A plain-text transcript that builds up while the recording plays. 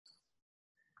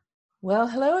Well,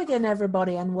 hello again,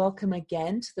 everybody, and welcome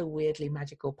again to the Weirdly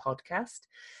Magical podcast.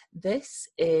 This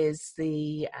is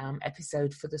the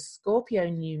episode for the Scorpio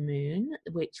new moon,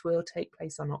 which will take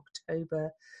place on October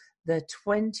the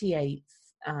 28th,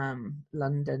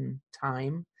 London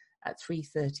time at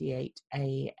 3:38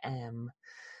 a.m.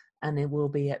 And it will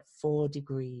be at 4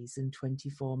 degrees and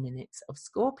 24 minutes of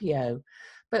Scorpio.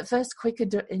 But first, quick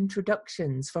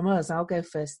introductions from us. I'll go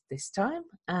first this time.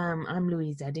 I'm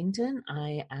Louise Eddington.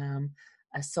 I am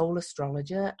a soul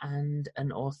astrologer and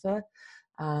an author.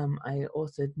 I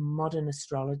authored Modern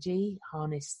Astrology,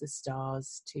 Harness the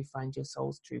Stars to Find Your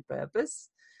Soul's True Purpose,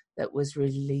 that was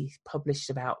published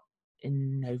about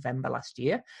in November last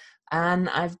year. And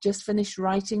I've just finished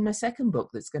writing my second book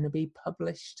that's going to be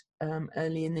published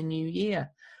early in the new year,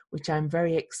 which I'm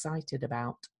very excited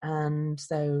about. And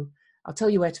so I'll tell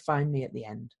you where to find me at the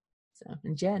end. So,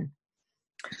 and Jen.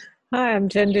 Hi, I'm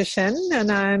Jen Duchenne,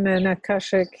 and I'm an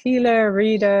Akashic healer,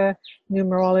 reader,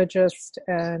 numerologist,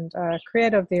 and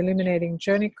creator of the Illuminating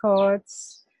Journey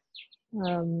cards.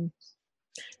 And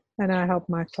I help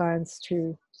my clients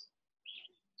to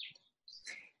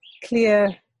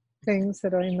clear things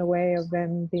that are in the way of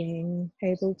them being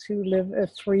able to live a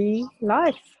free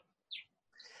life.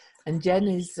 And Jen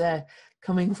is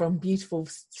coming from beautiful,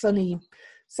 sunny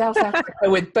South Africa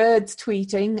with birds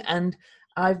tweeting, and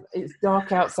it's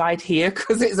dark outside here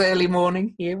because it's early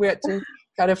morning here. We had to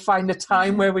kind of find a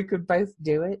time where we could both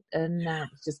do it, and now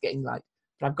it's just getting light.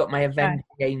 But I've got my avenging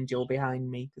angel behind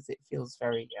me because it feels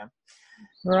very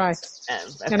right.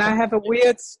 And I have a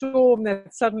weird storm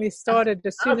that suddenly started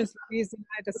as soon as Louise and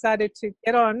I decided to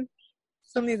get on.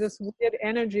 Suddenly this weird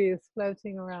energy is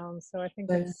floating around. So I think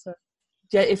that's...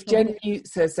 if Jen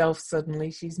mutes herself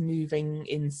suddenly, she's moving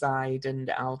inside,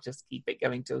 and I'll just keep it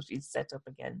going till she's set up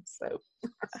again. So,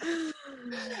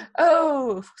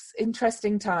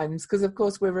 interesting times, because of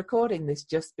course we're recording this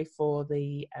just before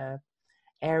the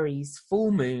Aries full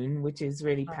moon, which is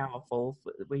really powerful.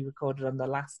 We recorded on the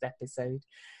last episode.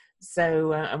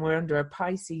 So, and we're under a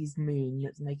Pisces moon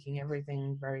that's making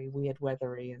everything very weird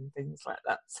weathery and things like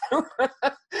that.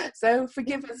 So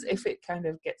forgive us if it kind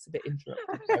of gets a bit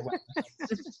interrupted.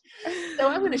 So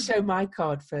I'm going to show my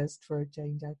card first for a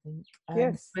change, I think.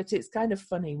 Yes. But it's kind of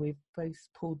funny. We've both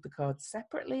pulled the cards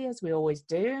separately, as we always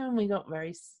do, and we got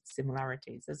very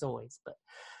similarities, as always. But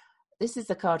this is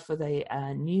the card for the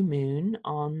new moon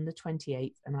on the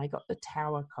 28th, and I got the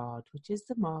Tower card, which is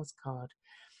the Mars card.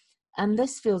 And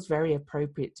this feels very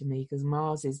appropriate to me because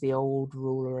Mars is the old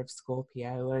ruler of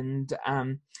Scorpio, and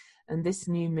this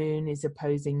new moon is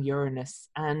opposing Uranus,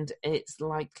 and it's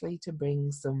likely to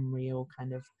bring some real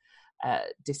kind of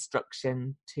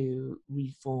destruction to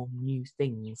reform new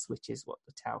things, which is what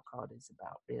the Tower card is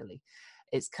about, really.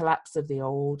 It's collapse of the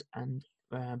old and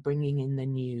bringing in the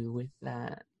new with,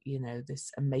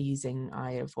 this amazing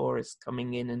Eye of Horus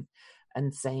coming in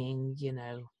and saying,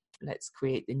 let's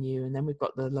create the new. And then we've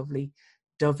got the lovely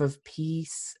Dove of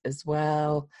Peace as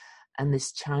well, and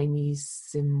this Chinese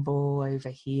symbol over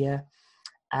here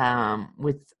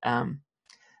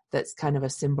that's kind of a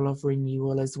symbol of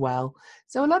renewal as well.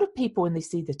 So a lot of people, when they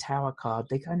see the Tower card,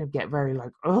 they kind of get very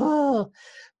like, oh,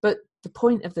 but the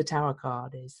point of the Tower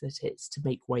card is that it's to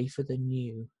make way for the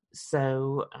new.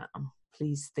 So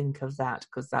please think of that,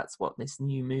 because that's what this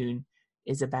new moon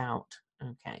is about.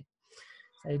 Okay.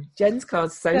 So Jen's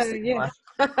card's so similar.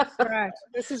 Yes. Right.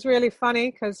 This is really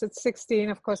funny because it's 16.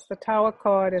 Of course, the Tower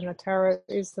card and the Tarot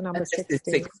is the number 16.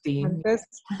 16. And this,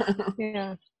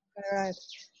 yeah. All right.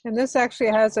 And this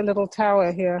actually has a little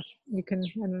tower here. I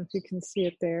don't know if you can see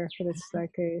it there, but it's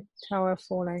like a tower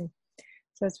falling.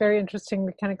 So it's very interesting.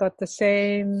 We kind of got the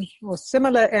same or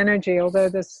similar energy, although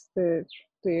the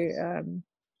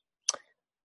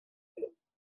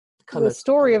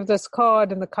story of this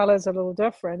card and the colors are a little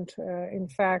different. In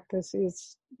fact, this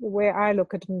is the way I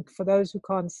look at it. For those who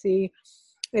can't see,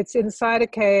 it's inside a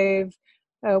cave,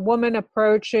 a woman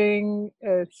approaching,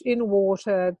 it's in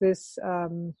water. This,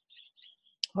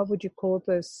 what would you call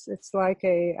this? It's like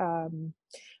a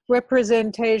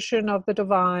representation of the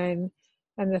divine.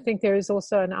 And I think there is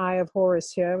also an Eye of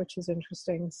Horus here, which is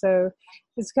interesting. So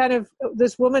it's kind of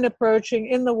this woman approaching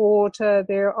in the water.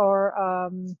 There are...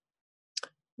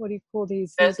 what do you call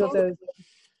these? These are those.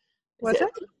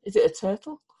 Is it a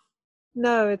turtle?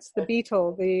 No, it's the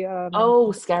beetle.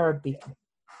 Scarab beetle.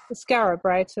 The scarab,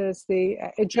 right? So it's the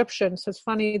Egyptian. So it's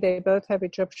funny, they both have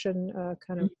Egyptian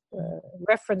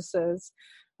references.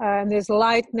 And there's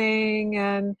lightning,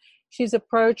 and she's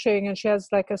approaching, and she has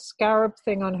like a scarab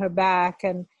thing on her back.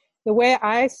 And the way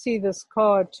I see this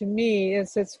card, to me,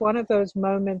 is it's one of those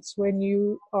moments when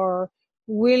you are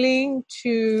willing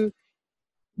to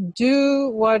do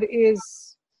what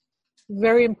is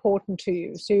very important to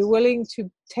you. So you're willing to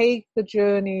take the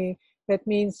journey. That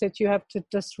means that you have to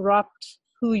disrupt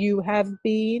who you have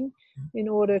been in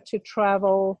order to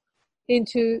travel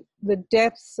into the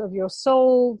depths of your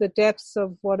soul, the depths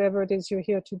of whatever it is you're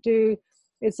here to do.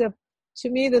 To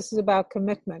me, this is about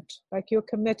commitment. Like you're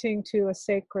committing to a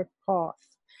sacred path.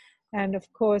 And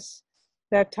of course,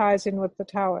 that ties in with the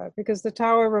tower, because the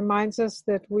tower reminds us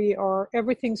that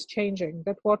everything's changing,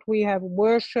 that what we have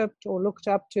worshipped or looked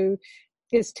up to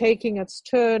is taking its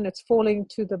turn, it's falling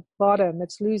to the bottom,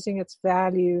 it's losing its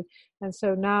value. And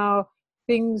so now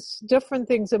different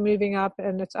things are moving up,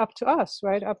 and it's up to us,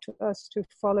 right? Up to us to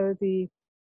follow the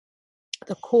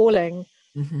calling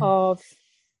of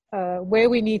where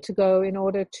we need to go in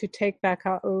order to take back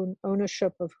our own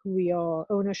ownership of who we are,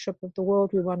 ownership of the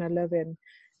world we want to live in.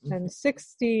 And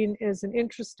 16 is an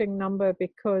interesting number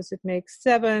because it makes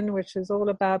 7, which is all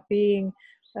about being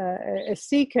a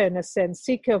seeker in a sense,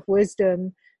 seeker of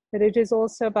wisdom, but it is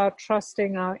also about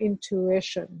trusting our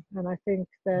intuition. And I think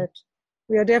that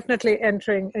we are definitely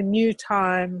entering a new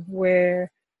time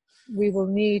where we will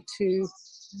need to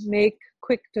make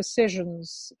quick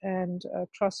decisions and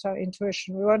trust our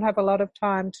intuition. We won't have a lot of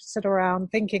time to sit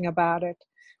around thinking about it.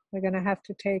 We're going to have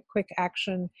to take quick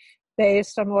action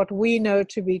based on what we know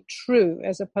to be true,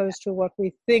 as opposed to what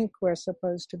we think we're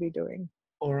supposed to be doing.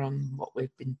 Or on what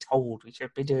we've been told we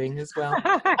should be doing as well.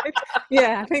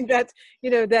 Yeah, I think that,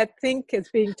 that think is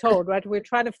being told, right? We're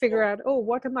trying to figure out,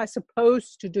 what am I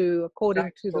supposed to do according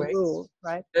to the rules,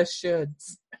 right? The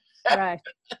shoulds. Right,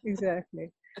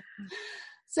 exactly.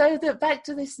 So back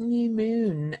to this new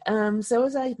moon. So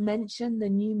as I mentioned, the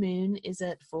new moon is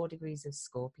at 4 degrees of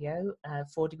Scorpio,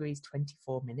 4 degrees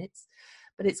 24 minutes,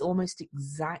 but it's almost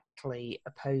exactly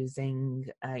opposing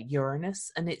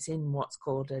Uranus, and it's in what's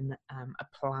called an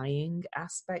applying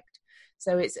aspect.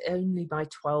 So it's only by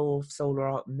 12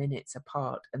 solar minutes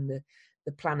apart, and the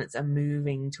planets are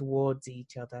moving towards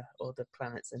each other, or the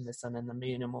planets and the sun and the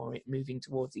moon are more moving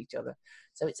towards each other.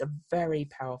 So it's a very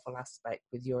powerful aspect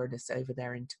with Uranus over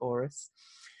there in Taurus.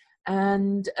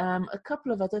 And a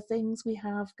couple of other things we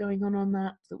have going on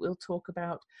that we'll talk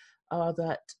about are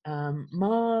that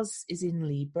Mars is in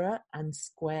Libra and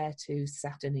square to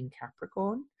Saturn in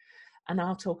Capricorn. And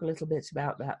I'll talk a little bit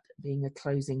about that being a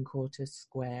closing quarter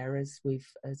square, as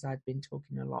I've been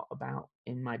talking a lot about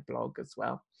in my blog as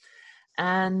well.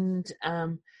 And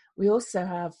we also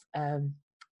have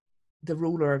the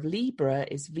ruler of Libra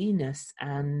is Venus,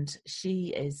 and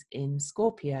she is in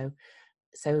Scorpio.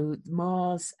 So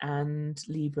Mars and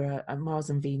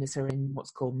Venus are in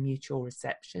what's called mutual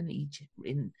reception, each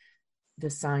in the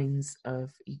signs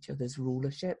of each other's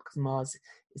rulership, because Mars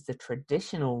is the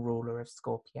traditional ruler of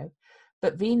Scorpio.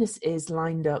 But Venus is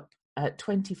lined up at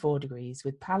 24 degrees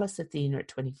with Pallas Athena at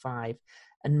 25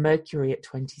 and Mercury at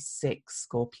 26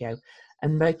 Scorpio.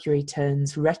 And Mercury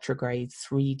turns retrograde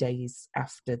 3 days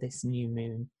after this new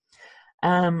moon.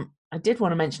 I did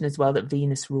want to mention as well that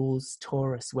Venus rules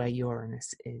Taurus, where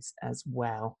Uranus is as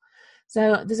well.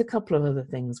 So there's a couple of other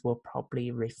things we'll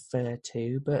probably refer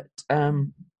to, but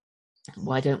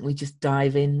why don't we just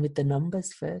dive in with the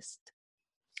numbers first?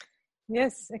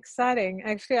 Yes, exciting.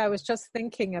 Actually, I was just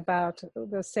thinking about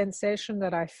the sensation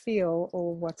that I feel,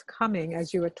 or what's coming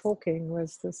as you were talking,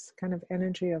 was this kind of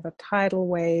energy of a tidal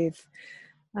wave,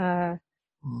 and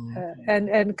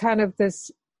kind of this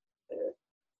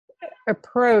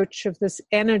approach of this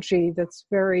energy that's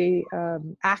very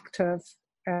active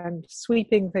and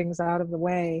sweeping things out of the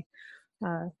way.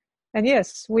 And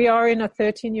yes, we are in a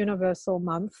 13 universal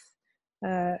month.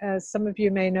 As some of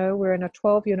you may know, we're in a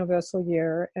 12 universal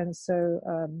year, and so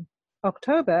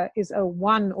October is a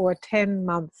 1 or 10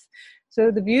 month. So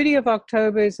the beauty of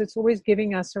October is it's always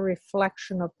giving us a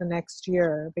reflection of the next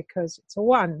year, because it's a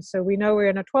 1. So we know we're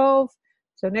in a 12,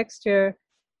 so next year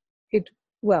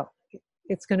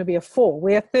it's going to be a 4.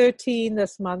 We're 13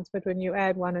 this month, but when you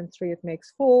add 1 and 3, it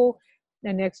makes 4.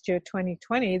 And next year,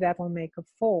 2020, that will make a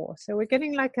 4. So we're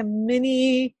getting like a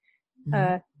mini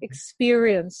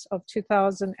experience of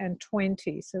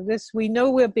 2020. So we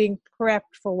know we're being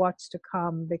prepped for what's to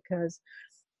come, because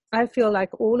I feel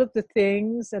like all of the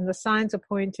things and the signs are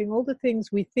pointing, all the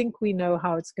things we think we know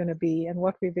how it's going to be and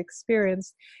what we've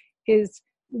experienced is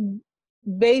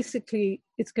basically,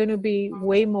 it's going to be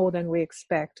way more than we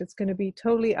expect. It's going to be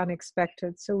totally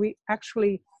unexpected. So we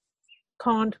actually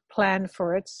can't plan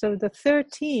for it. So the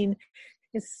 13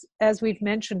 is, as we've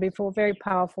mentioned before, a very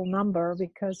powerful number,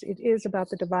 because it is about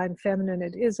the divine feminine.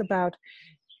 It is about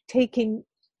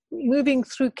moving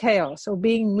through chaos, or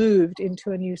being moved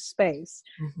into a new space.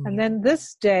 And then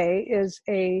this day is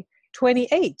a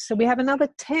 28. So we have another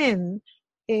 10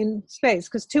 in space,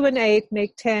 because 2 and 8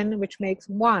 make 10, which makes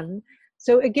 1.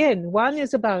 So again, 1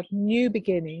 is about new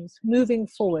beginnings, moving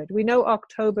forward. We know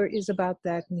October is about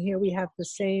that, and here we have the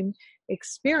same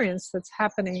experience that's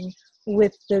happening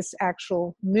with this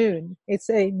actual moon. It's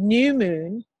a new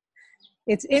moon.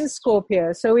 It's in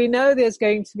Scorpio, so we know there's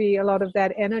going to be a lot of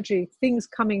that energy, things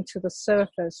coming to the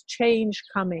surface, change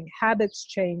coming, habits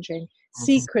changing,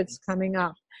 secrets coming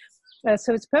up.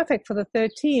 So it's perfect for the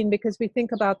 13, because we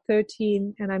think about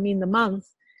 13, and I mean the month,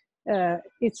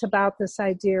 it's about this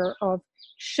idea of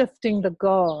shifting the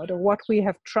guard, or what we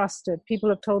have trusted. People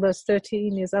have told us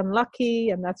 13 is unlucky,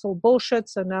 and that's all bullshit,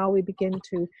 so now we begin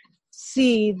to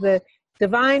see the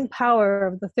divine power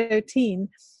of the 13.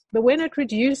 But when it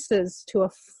reduces to a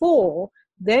 4,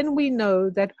 then we know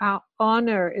that our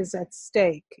honor is at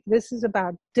stake. This is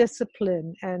about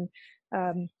discipline and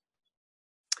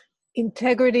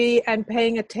integrity, and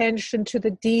paying attention to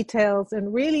the details,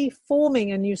 and really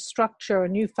forming a new structure, a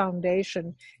new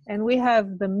foundation. And we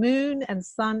have the moon and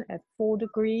sun at 4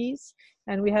 degrees,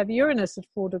 and we have Uranus at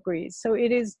 4 degrees. So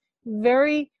it is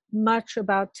very much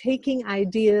about taking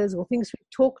ideas or things we've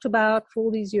talked about for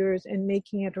all these years and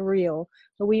making it real.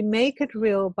 But we make it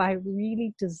real by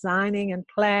really designing and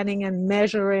planning and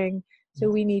measuring. So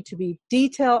we need to be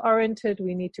detail oriented.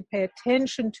 We need to pay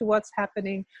attention to what's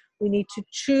happening. We need to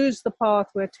choose the path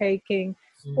we're taking.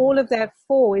 All of that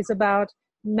 4 is about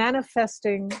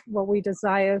manifesting what we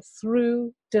desire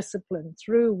through discipline,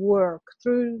 through work,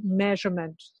 through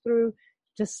measurement, through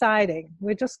deciding.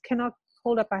 We just cannot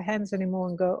hold up our hands anymore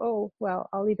and go, oh, well,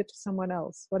 I'll leave it to someone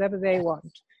else, whatever they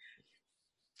want.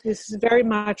 This is very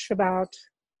much about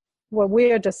what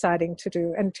we're deciding to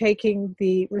do and taking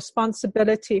the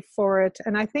responsibility for it.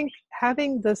 And I think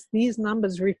having these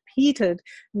numbers repeated,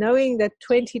 knowing that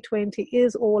 2020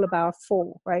 is all about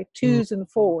 4, right? 2s and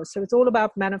 4s. So it's all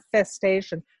about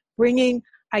manifestation, bringing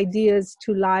ideas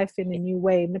to life in a new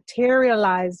way,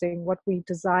 materializing what we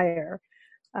desire.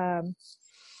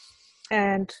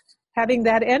 And having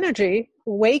that energy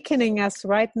awakening us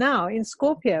right now in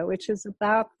Scorpio, which is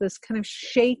about this kind of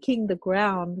shaking the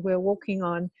ground we're walking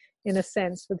on, in a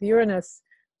sense, with Uranus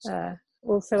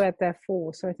also at that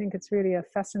 4. So I think it's really a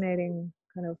fascinating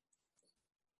kind of,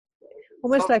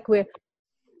 almost like we're...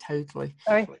 Totally.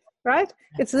 Sorry, right?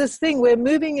 It's this thing, we're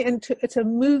moving into, it's a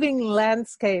moving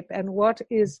landscape, and what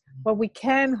we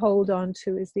can hold on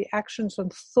to is the actions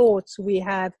and thoughts we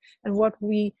have and what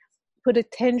we put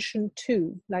attention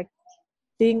to, like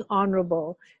being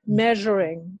honorable,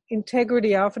 measuring,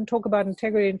 integrity. I often talk about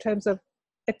integrity in terms of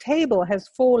a table has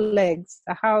 4 legs,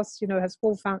 a house, has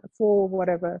 4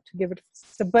 whatever, to give it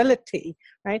stability,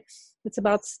 right? It's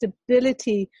about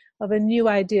stability of a new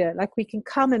idea. Like we can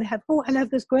come and have, I love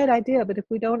this great idea, but if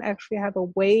we don't actually have a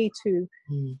way to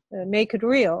make it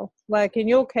real, like in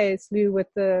your case, Lou, with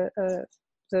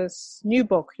this new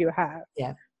book you have,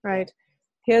 right?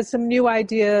 Here's some new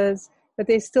ideas, but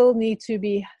they still need to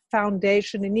be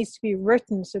foundation. It needs to be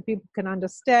written so people can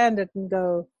understand it and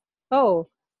go, oh,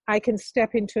 I can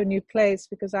step into a new place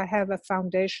because I have a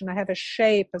foundation, I have a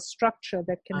shape, a structure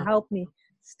that can help me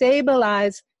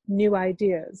stabilize new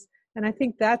ideas. And I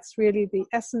think that's really the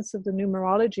essence of the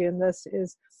numerology in this,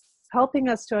 is helping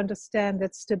us to understand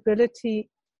that stability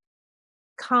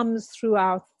comes through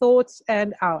our thoughts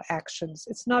and our actions.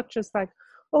 It's not just like,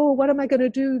 oh, what am I going to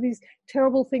do? These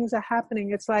terrible things are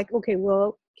happening. It's like, okay,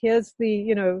 well, here's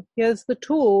the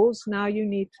tools. Now you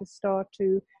need to start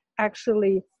to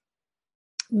actually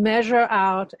measure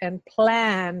out and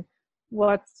plan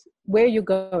where you're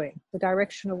going, the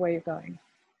direction of where you're going.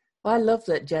 Well, I love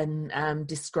that Jen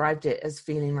described it as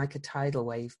feeling like a tidal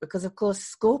wave, because of course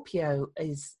Scorpio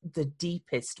is the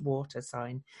deepest water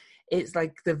sign. It's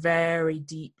like the very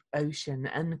deep ocean,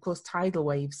 and of course tidal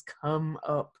waves come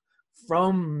up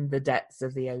from the depths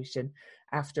of the ocean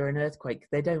after an earthquake.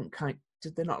 They're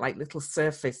not like little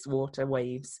surface water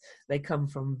waves. They come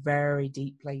from very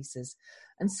deep places.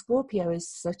 And Scorpio is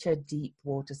such a deep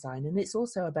water sign, and it's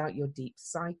also about your deep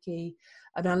psyche.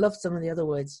 And I love some of the other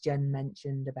words Jen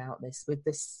mentioned about this. With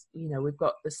this, we've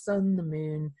got the sun, the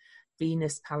moon,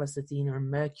 Venus, Pallas Athena,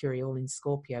 and Mercury all in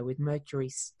Scorpio, with Mercury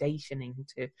stationing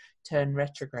to turn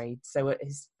retrograde. So at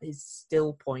his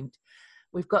still point,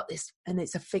 we've got this, and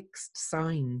it's a fixed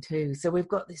sign too. So we've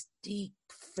got this deep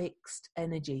fixed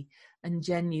energy. And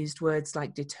Jen used words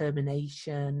like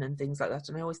determination and things like that.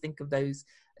 And I always think of those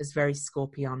as very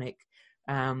Scorpionic.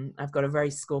 I've got a very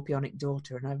Scorpionic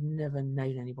daughter, and I've never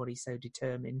known anybody so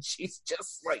determined. She's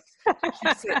just like,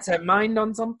 she sets her mind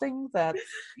on something that,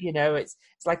 it's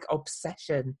like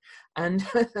obsession. And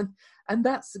and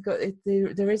that's got,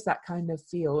 there is that kind of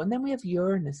feel. And then we have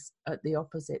Uranus at the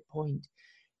opposite point.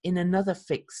 in another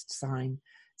fixed sign.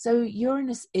 So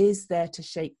Uranus is there to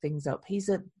shake things up. He's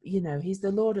he's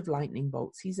the Lord of lightning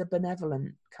bolts. He's a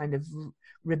benevolent kind of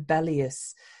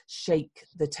rebellious, shake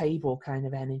the table kind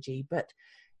of energy. But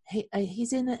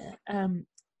he's in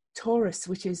Taurus,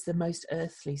 which is the most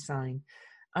earthly sign.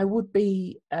 I would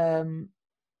be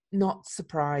not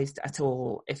surprised at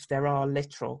all if there are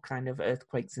literal kind of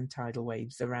earthquakes and tidal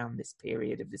waves around this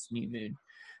period of this new moon.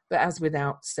 But as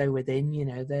without, so within,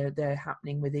 they're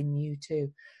happening within you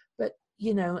too. But,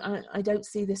 I don't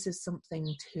see this as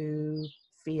something to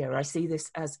fear. I see this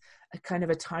as a kind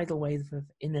of a tidal wave of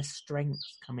inner strength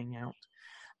coming out,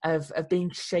 of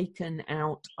being shaken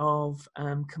out of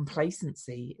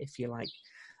complacency, if you like.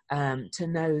 To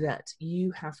know that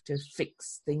you have to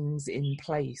fix things in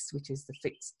place, which is the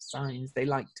fixed signs. They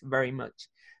like to very much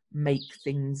make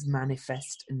things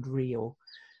manifest and real,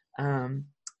 and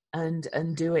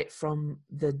do it from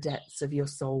the depths of your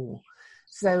soul.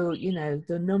 So,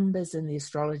 the numbers and the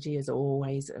astrology as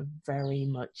always are very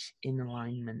much in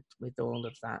alignment with all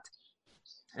of that.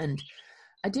 And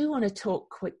I do want to talk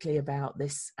quickly about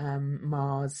this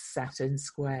Mars-Saturn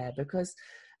square, because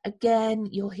again,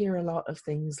 you'll hear a lot of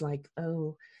things like,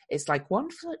 oh, it's like 1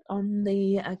 foot on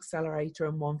the accelerator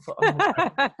and 1 foot on the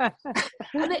brake.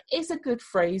 And it is a good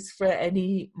phrase for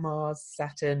any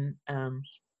Mars-Saturn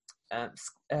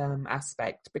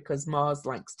aspect, because Mars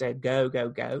likes to go, go,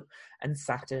 go, and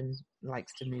Saturn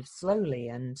likes to move slowly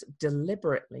and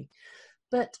deliberately.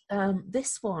 But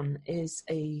this one is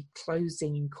a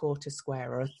closing quarter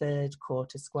square, or a third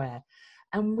quarter square.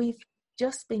 And we've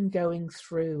just been going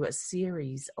through a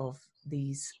series of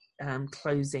these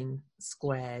closing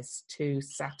squares to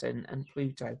Saturn and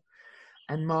Pluto,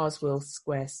 and Mars will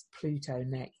square Pluto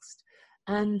next.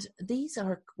 And these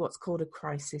are what's called a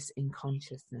crisis in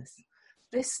consciousness.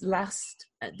 This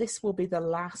will be the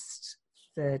last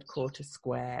third quarter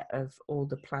square of all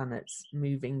the planets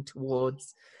moving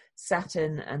towards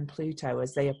Saturn and Pluto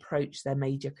as they approach their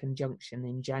major conjunction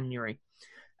in January.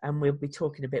 And we'll be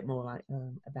talking a bit more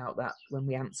about that when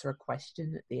we answer a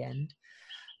question at the end.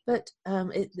 But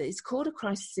it's called a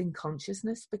crisis in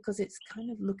consciousness because it's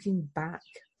kind of looking back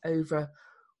over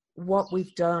what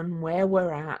we've done, where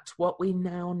we're at, what we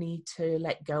now need to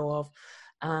let go of,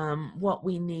 what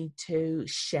we need to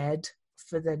shed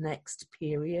for the next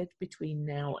period between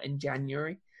now and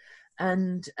January.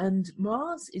 And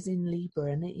Mars is in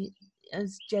Libra, and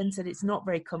as Jen said, it's not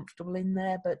very comfortable in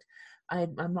there, but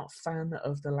I'm not a fan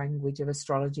of the language of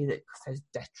astrology that says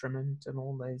detriment and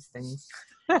all those things.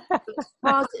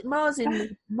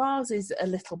 Mars is a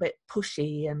little bit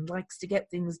pushy and likes to get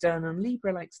things done, and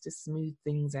Libra likes to smooth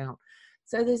things out.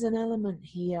 So there's an element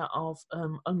here of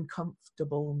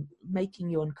making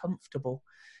you uncomfortable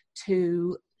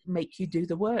to make you do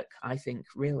the work, I think,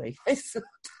 really.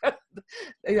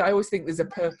 I always think there's a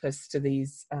purpose to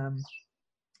these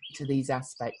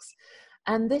aspects.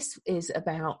 And this is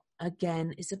about,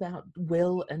 again, it's about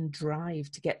will and drive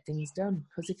to get things done.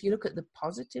 Because if you look at the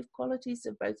positive qualities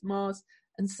of both Mars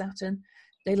and Saturn,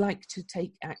 they like to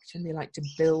take action, they like to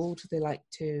build, they like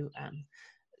to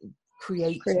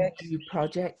create new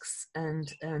projects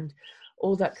and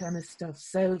all that kind of stuff.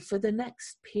 So for the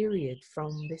next period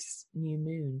from this new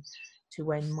moon to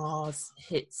when Mars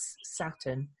hits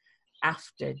Saturn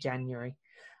after January,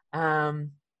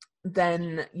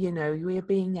 then, we are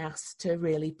being asked to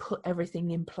really put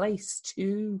everything in place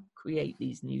to create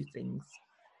these new things.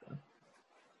 So,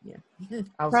 yeah.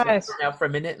 I'll stop now for a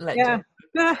minute and let you.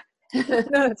 No,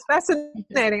 it's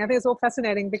fascinating. I think it's all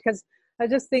fascinating because I'm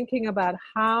just thinking about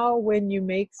how, when you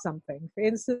make something, for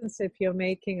instance, if you're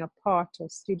making a pot or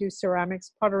you do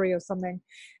ceramics, pottery or something,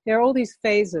 there are all these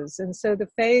phases. And so the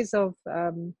phase of,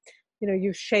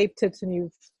 you've shaped it and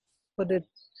you've put it,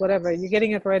 whatever, you're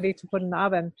getting it ready to put in the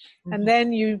oven. Mm-hmm. And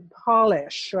then you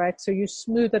polish, right? So you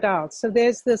smooth it out. So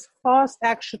there's this fast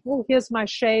action. Oh, here's my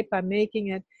shape. I'm making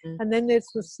it. Mm-hmm. And then there's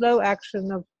the slow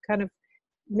action of kind of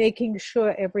making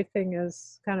sure everything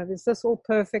is is this all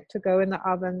perfect to go in the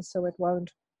oven so it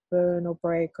won't burn or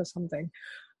break or something.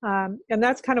 And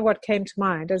that's kind of what came to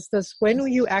mind, is this, when are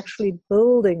you actually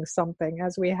building something,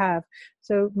 as we have.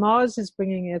 So Mars is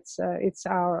bringing it's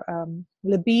our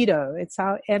libido, it's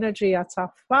our energy, it's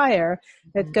our fire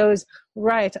that goes,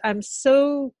 right, I'm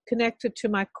so connected to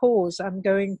my cause, I'm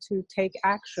going to take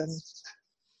action.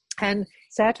 And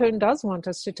Saturn does want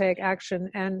us to take action,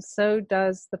 and so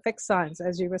does the fixed signs,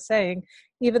 as you were saying.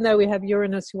 Even though we have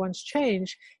Uranus who wants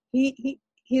change,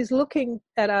 he's looking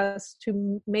at us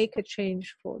to make a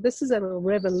change this is a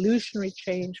revolutionary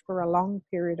change for a long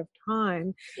period of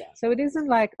time. Yeah. So it isn't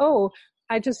like, oh,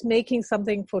 I'm just making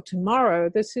something for tomorrow.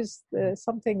 This is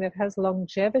something that has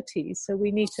longevity. So we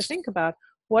need to think about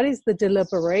what is the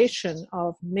deliberation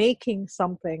of making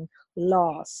something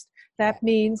last. That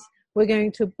means we're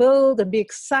going to build and be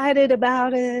excited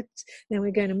about it. Then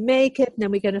we're going to make it. And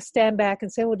then we're going to stand back and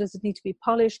say, well, does it need to be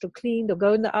polished or cleaned or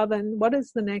go in the oven? What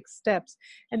is the next steps?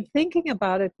 And thinking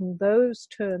about it in those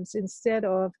terms instead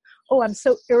of, oh, I'm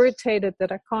so irritated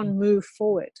that I can't move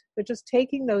forward. But just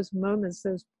taking those moments,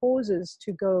 those pauses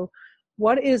to go,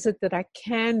 what is it that I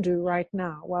can do right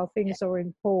now while things are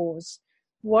in pause?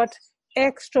 What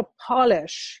extra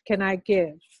polish can I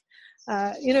give?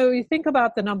 You think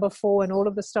about the number 4 and all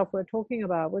of the stuff we're talking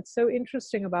about. What's so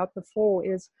interesting about the 4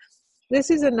 is this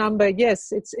is a number.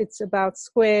 Yes, it's about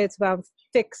square. It's about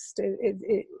fixed.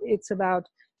 It's about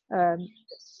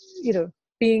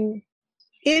being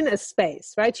in a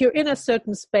space, right? You're in a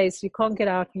certain space. You can't get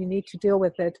out. You need to deal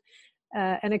with it,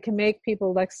 and it can make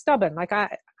people like stubborn. Like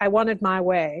I want it my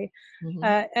way,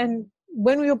 and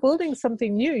when you're building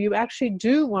something new, you actually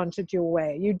do want it your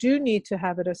way. You do need to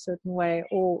have it a certain way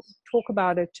or talk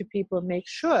about it to people and make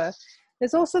sure.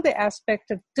 There's also the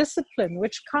aspect of discipline,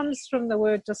 which comes from the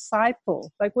word disciple.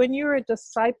 Like when you're a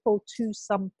disciple to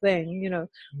something,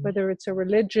 whether it's a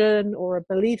religion or a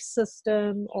belief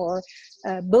system or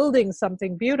building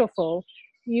something beautiful,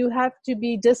 you have to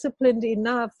be disciplined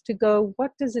enough to go, what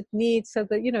does it need? So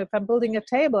that, if I'm building a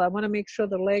table, I want to make sure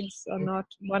the legs are not,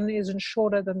 one isn't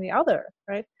shorter than the other,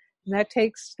 right? And that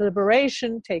takes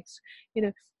deliberation,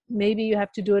 maybe you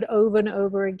have to do it over and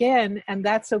over again, and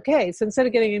that's okay. So instead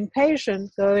of getting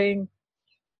impatient, going,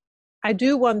 I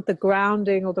do want the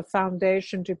grounding or the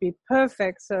foundation to be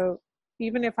perfect. So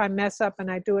even if I mess up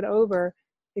and I do it over,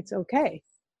 it's okay.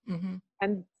 Mm-hmm.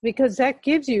 And because that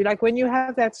gives you, like when you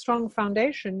have that strong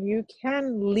foundation, you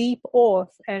can leap off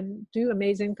and do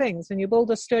amazing things. And you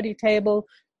build a sturdy table,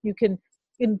 you can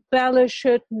embellish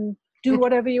it and do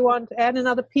whatever you want, add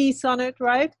another piece on it,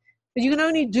 right? But you can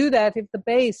only do that if the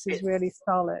base is really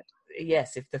solid.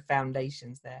 Yes, if the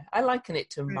foundation's there. I liken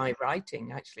it to my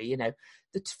writing, actually.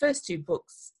 The first 2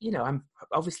 books, I'm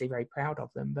obviously very proud of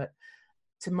them, but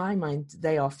to my mind,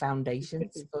 they are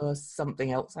foundations for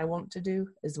something else I want to do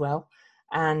as well.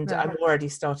 And I'm already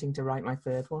starting to write my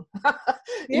 3rd one.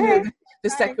 The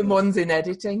second one's in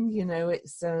editing,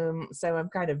 it's so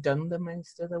I've kind of done the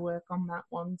most of the work on that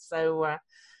one. So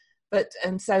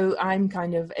so I'm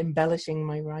kind of embellishing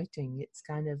my writing. It's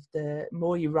kind of the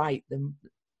more you write,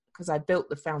 because I built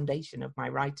the foundation of my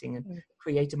writing and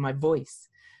created my voice.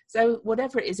 So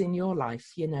whatever it is in your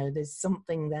life, there's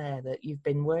something there that you've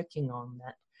been working on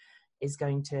that is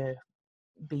going to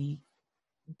be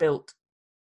built,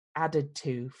 added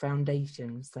to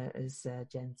foundations, as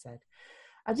Jen said.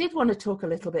 I did want to talk a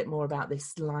little bit more about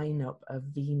this lineup of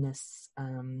Venus,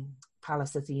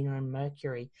 Pallas Athena and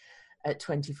Mercury at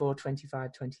 24,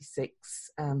 25,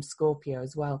 26, Scorpio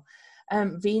as well.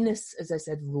 Venus, as I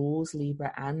said, rules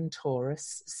Libra and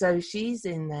Taurus. So she's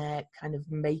in there kind of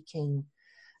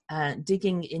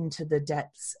digging into the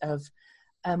depths of,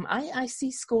 I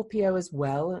see Scorpio as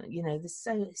well.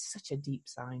 It's such a deep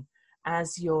sign.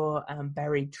 As your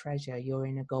buried treasure, your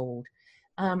inner gold.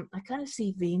 I kind of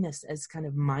see Venus as kind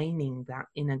of mining that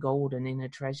inner gold and inner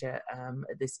treasure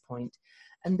at this point.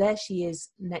 And there she is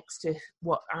next to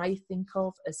what I think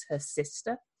of as her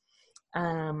sister,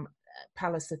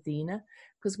 Pallas Athena,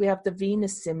 because we have the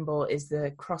Venus symbol is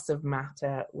the cross of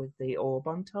matter with the orb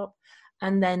on top.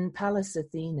 And then Pallas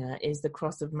Athena is the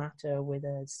cross of matter with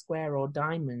a square or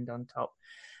diamond on top.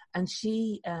 And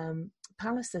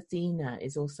Pallas Athena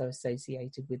is also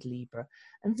associated with Libra.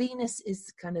 And Venus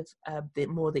is kind of a bit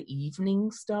more the evening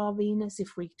star Venus,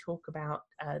 if we talk about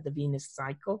the Venus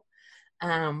cycle.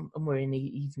 And we're in the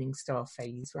evening star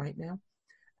phase right now.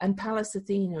 And Pallas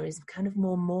Athena is kind of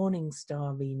more morning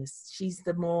star Venus. She's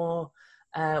the more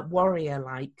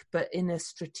warrior-like, but in a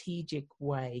strategic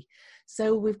way.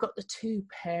 So we've got the 2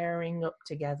 pairing up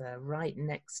together right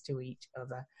next to each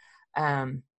other.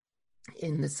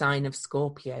 In the sign of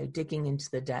Scorpio, digging into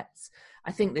the depths.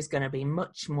 I think there's going to be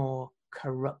much more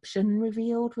corruption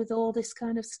revealed with all this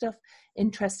kind of stuff.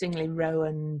 Interestingly,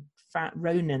 Ronan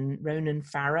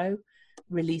Farrow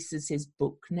releases his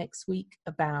book next week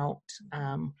about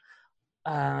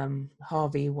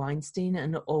Harvey Weinstein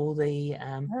and all the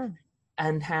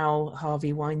and how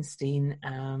Harvey Weinstein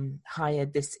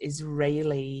hired this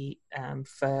Israeli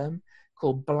firm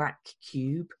called Black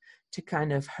Cube to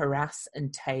kind of harass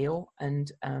and tail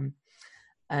and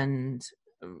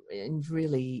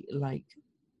really, like,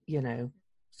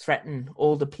 threaten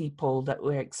all the people that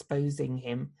were exposing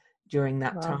him during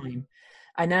that time.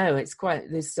 I know, it's quite,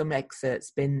 there's some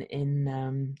excerpts been in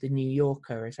the New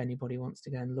Yorker. If anybody wants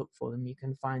to go and look for them, you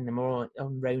can find them, or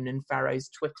on Ronan Farrow's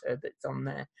Twitter that's on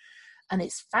there. And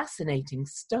it's fascinating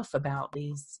stuff about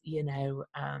these,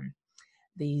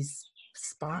 these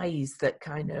spies that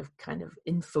kind of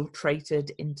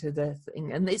infiltrated into the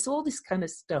thing. And it's all this kind of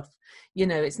stuff,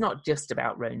 it's not just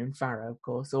about Ronan Farrow, of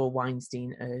course, or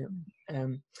Weinstein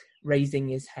raising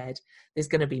his head. There's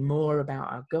going to be more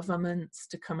about our governments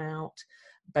to come out,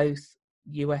 both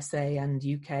USA and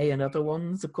UK and other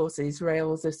ones. Of course,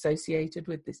 Israel's associated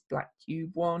with this Black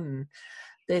Cube one.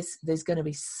 There's going to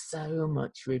be so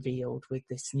much revealed with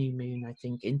this new moon, I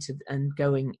think,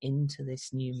 going into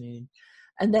this new moon.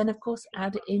 And then, of course,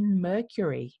 add in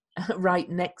Mercury right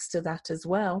next to that as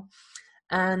well.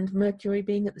 And Mercury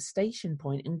being at the station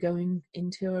point and going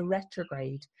into a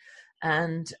retrograde.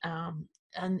 And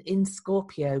in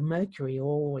Scorpio, Mercury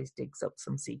always digs up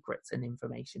some secrets and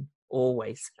information.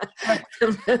 Always.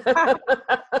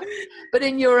 But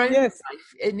in your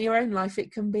own life,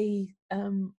 it can be...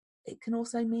 it can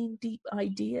also mean deep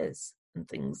ideas and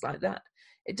things like that.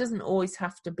 It doesn't always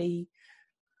have to be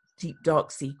deep, dark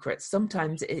secrets.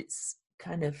 Sometimes it's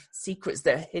kind of secrets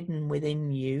that are hidden within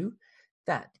you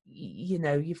that,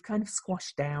 you've kind of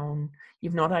squashed down,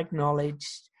 you've not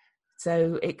acknowledged.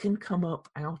 So it can come up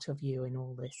out of you in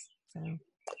all this. So,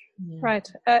 yeah.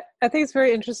 Right. I think it's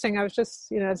very interesting. I was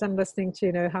just, as I'm listening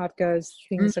to, how it goes,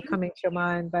 things are coming to your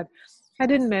mind. But I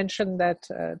didn't mention that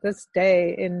this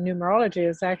day in numerology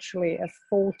is actually a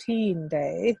 14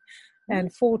 day.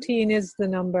 And 14 is the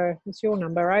number, it's your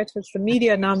number, right? It's the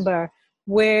media number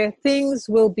where things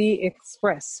will be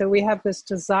expressed. So we have this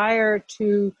desire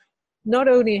to not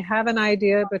only have an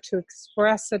idea, but to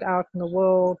express it out in the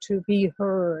world, to be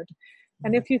heard.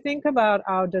 And if you think about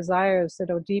our desires that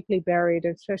are deeply buried,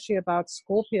 especially about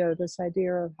Scorpio, this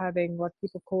idea of having what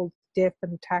people call death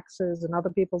and taxes and other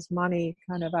people's money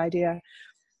kind of idea,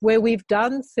 where we've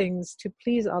done things to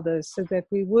please others so that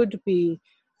we would be,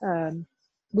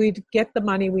 we'd get the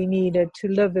money we needed to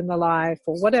live in the life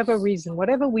for whatever reason,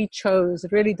 whatever we chose.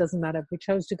 It really doesn't matter if we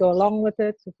chose to go along with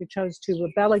it, if we chose to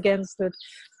rebel against it.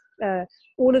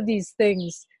 All of these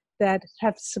things that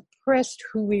have suppressed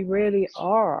who we really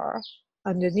are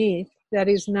underneath, that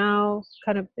is now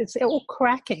kind of, it's all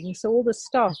cracking. So all the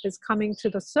stuff is coming to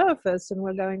the surface and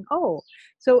we're going, oh,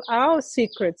 so our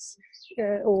secrets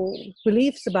or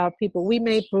beliefs about people, we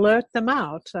may blurt them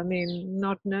out. I mean,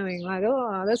 not knowing like,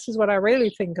 oh, this is what I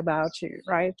really think about you,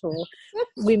 right? Or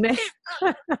we may,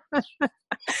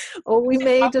 or we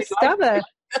may discover,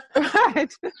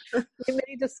 right? We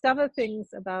may discover things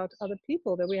about other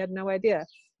people that we had no idea.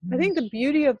 I think the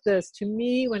beauty of this, to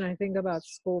me, when I think about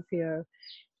Scorpio,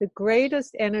 the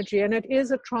greatest energy, and it is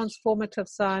a transformative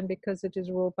sign because it is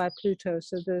ruled by Pluto.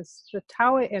 So the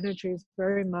Tower energy is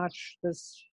very much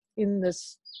this in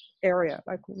this area,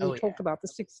 like we talked about, the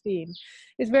 16.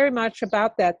 It's very much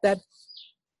about that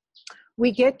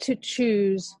we get to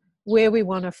choose where we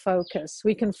want to focus.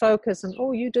 We can focus on,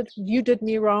 oh, you did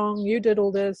me wrong, you did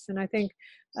all this. And I think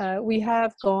we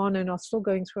have gone and are still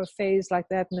going through a phase like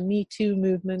that in the Me Too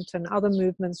movement and other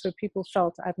movements where people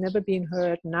felt, I've never been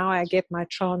heard, now I get my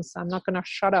chance, I'm not going to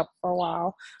shut up for a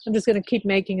while, I'm just going to keep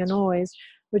making a noise,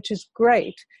 which is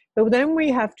great. But then we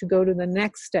have to go to the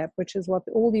next step, which is what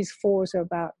all these fours are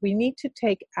about. We need to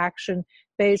take action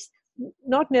based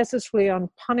not necessarily on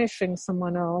punishing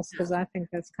someone else, because I think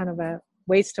that's kind of a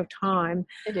waste of time.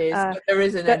 It is, but there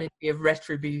is an energy of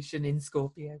retribution in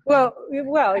Scorpio. Well,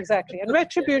 exactly. And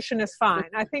retribution is fine.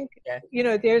 I think,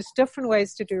 there's different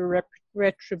ways to do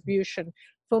retribution.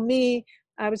 For me,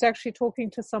 I was actually talking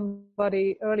to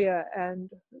somebody earlier and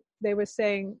they were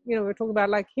saying, we're talking about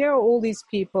like, here are all these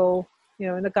people,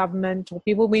 in the government or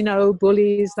people we know,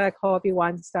 bullies like Harvey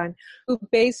Weinstein, who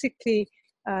basically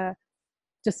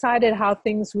decided how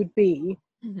things would be.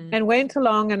 Mm-hmm. And went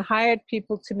along and hired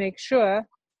people to make sure,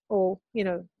 or,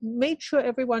 made sure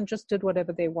everyone just did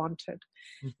whatever they wanted.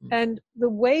 Mm-hmm. And the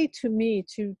way to me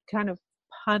to kind of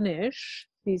punish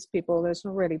these people, there's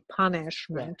not really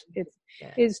punishment,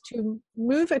 is to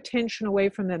move attention away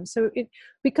from them. So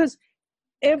because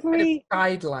every...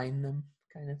 sideline them.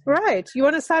 Kind of thing. Right. You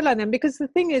want to sideline them because the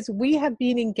thing is, we have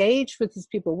been engaged with these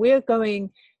people. We're going,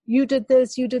 you did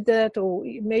this, you did that, or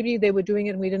maybe they were doing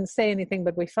it and we didn't say anything,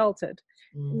 but we felt it.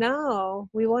 Now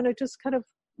we want to just kind of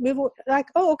move like,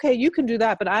 oh, okay, you can do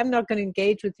that, but I'm not going to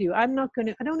engage with you. I don't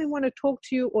even want to talk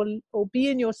to you or be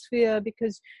in your sphere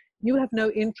because you have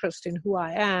no interest in who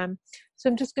I am. So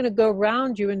I'm just going to go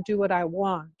around you and do what I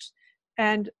want.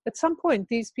 And at some point,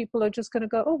 these people are just going to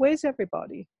go, oh, where's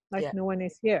everybody? Like no one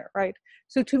is here, right?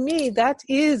 So to me, that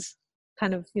is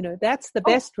kind of, that's the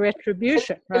best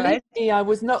retribution, right? Believe me, I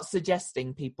was not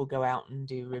suggesting people go out and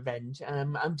do revenge.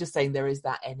 I'm just saying there is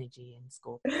that energy in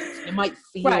Scorpio. You might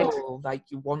feel like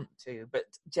you want to, but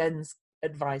Jen's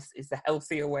advice is the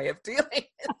healthier way of doing it.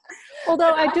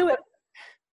 Although I do it.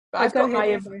 I've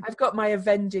got my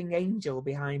avenging angel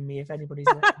behind me. If anybody's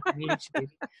watching on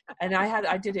YouTube, and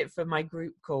I did it for my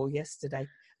group call yesterday,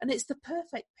 and it's the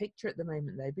perfect picture at the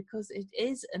moment though, because it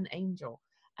is an angel.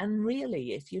 And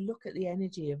really, if you look at the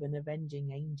energy of an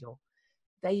avenging angel,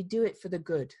 they do it for the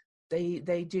good.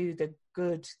 They do the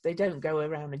good. They don't go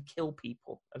around and kill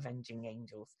people. Avenging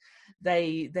angels,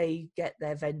 they get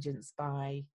their vengeance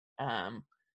by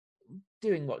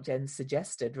doing what Jen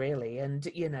suggested, really, and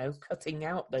cutting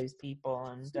out those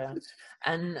people,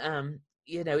 and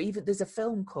even there's a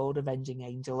film called Avenging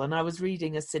Angel, and I was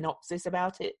reading a synopsis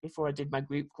about it before I did my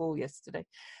group call yesterday,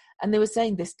 and they were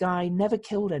saying this guy never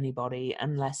killed anybody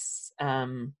unless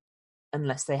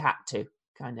they had to,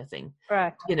 kind of thing.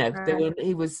 Right. He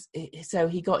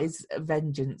got his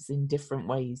vengeance in different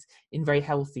ways, in very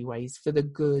healthy ways, for the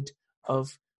good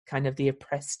of kind of the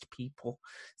oppressed people.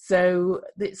 So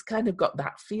it's kind of got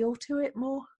that feel to it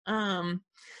more.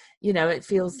 It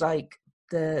feels like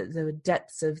the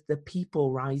depths of the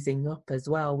people rising up as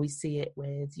well. We see it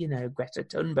with, Greta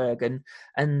Thunberg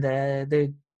and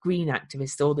the green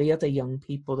activists, all the other young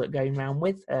people that are going around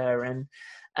with her, and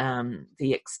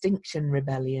the Extinction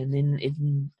Rebellion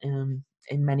in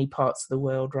many parts of the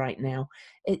world right now.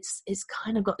 It's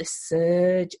kind of got this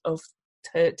surge of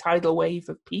tidal wave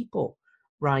of people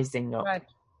rising up. Right.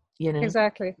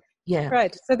 Exactly. Yeah.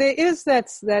 Right. So there is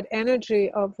that energy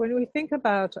of, when we think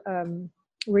about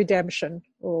redemption,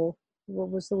 or what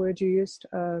was the word you used?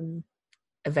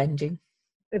 Avenging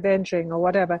or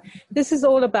whatever. This is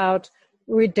all about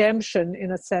redemption,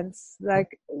 in a sense.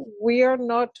 Like, we are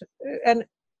not, and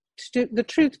the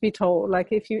truth be told,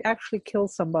 like, if you actually kill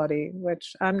somebody,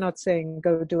 which I'm not saying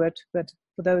go do it, but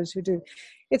for those who do,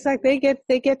 it's like they get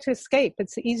to escape.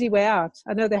 It's the easy way out.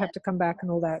 I know they have to come back and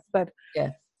all that, but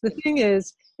the thing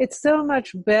is, it's so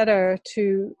much better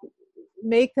to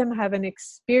make them have an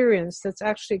experience that's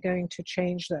actually going to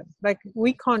change them. Like,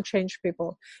 we can't change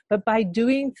people, but by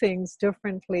doing things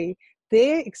differently,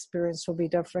 their experience will be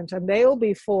different, and they'll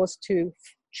be forced to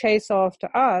chase after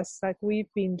us, like we've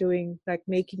been doing, like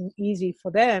making it easy for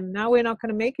them. Now we're not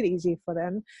going to make it easy for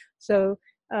them. So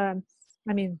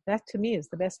that to me is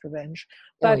the best revenge.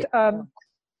 But I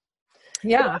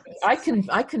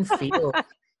can feel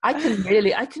I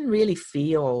can really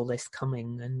feel this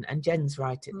coming, and Jen's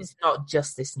right. It's not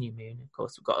just this new moon. Of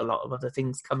course, we've got a lot of other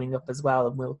things coming up as well,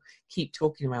 and we'll keep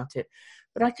talking about it.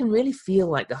 But I can really feel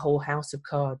like the whole house of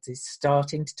cards is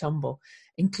starting to tumble,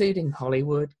 including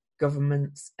Hollywood,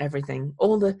 governments, everything,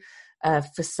 all the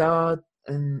facade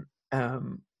and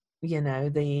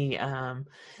the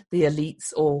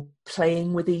elites all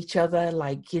playing with each other,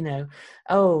 like,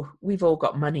 we've all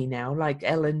got money now, like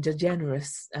Ellen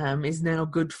DeGeneres is now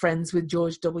good friends with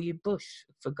George W. Bush,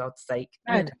 for God's sake.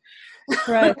 Right.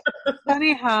 Right.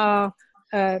 Funny how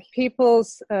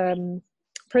people's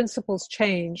principles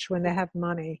change when they have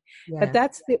money. But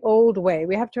that's the old way.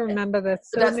 We have to remember that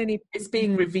it's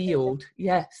being revealed.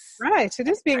 Yes. Right. It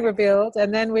is being revealed,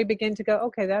 and then we begin to go,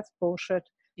 okay, that's bullshit.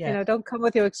 Yeah. Don't come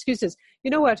with your excuses.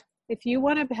 You know what? If you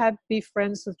want to be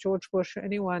friends with George Bush or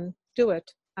anyone, do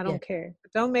it. I don't care.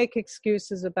 But don't make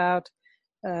excuses about,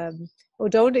 or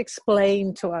don't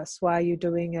explain to us why you're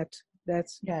doing it.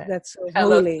 That's so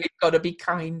holy. We've got to be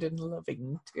kind and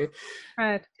loving too.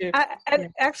 Right.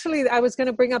 Actually, I was going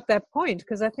to bring up that point,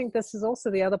 because I think this is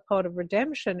also the other part of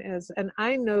redemption is, and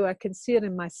I know I can see it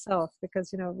in myself,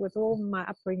 because, with all my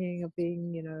upbringing of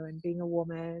being, and being a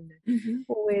woman, and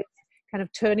always kind of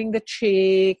turning the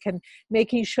cheek and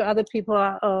making sure other people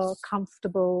are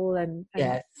comfortable. And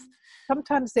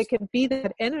sometimes there can be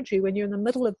that energy when you're in the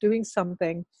middle of doing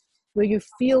something where you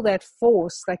feel that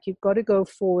force, like you've got to go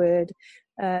forward.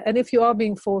 And if you are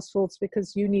being forceful, it's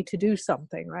because you need to do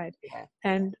something, right? Yeah.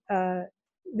 And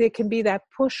there can be that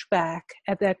pushback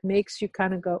that makes you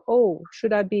kind of go, oh,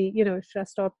 should I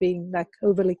start being like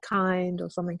overly kind or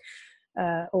something?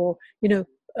 Or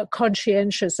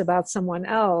conscientious about someone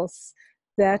else.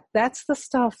 That's the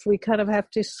stuff we kind of have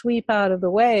to sweep out of the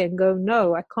way and go,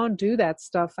 no, I can't do that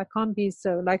stuff. I can't be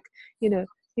so, like, in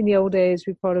the old days,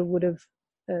 we probably would have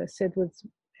said with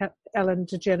Ellen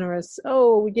DeGeneres,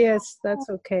 oh, yes, that's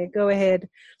okay, go ahead.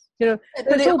 But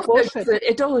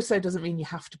it also doesn't mean you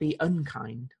have to be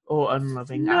unkind or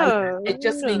unloving. No, it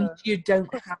just means you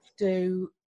don't have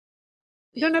to.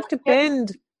 You don't have to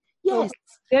bend. Yes.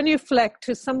 Genuflect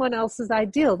to someone else's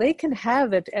ideal. They can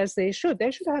have it as they should. They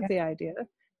should have the idea,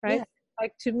 right?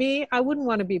 Like, to me, I wouldn't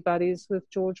want to be buddies with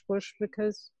George Bush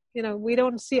because, we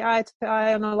don't see eye to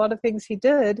eye on a lot of things he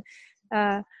did.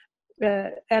 And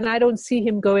I don't see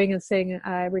him going and saying,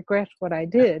 I regret what I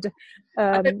did.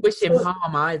 I don't wish him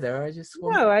harm either.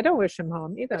 No, I don't wish him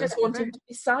harm either. I just want him to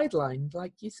be sidelined,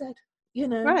 like you said.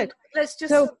 Right. Let's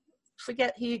just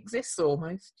forget he exists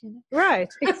almost. Right,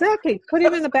 exactly. Put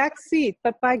him in the back seat,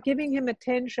 but by giving him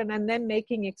attention and then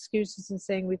making excuses and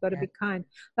saying we've got to be kind.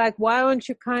 Like, why aren't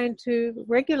you kind to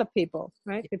regular people,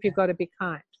 right? If you've got to be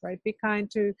kind, right? Be kind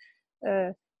to,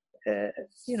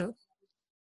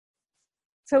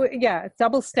 So,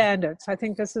 double standards. I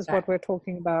think this is what we're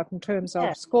talking about in terms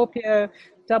of Scorpio,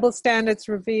 double standards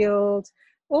revealed.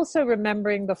 Also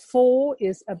remembering the 4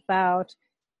 is about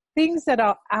things that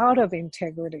are out of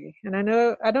integrity. And I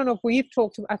don't know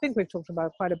if I think we've talked about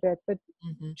it quite a bit, but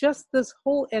just this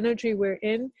whole energy we're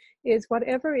in is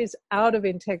whatever is out of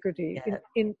integrity. Yeah.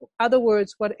 In other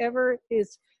words, whatever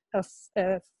is a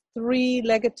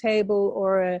 3-legged table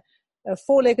or a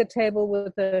 4-legged table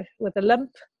with a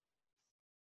limp,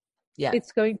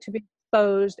 it's going to be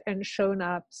exposed and shown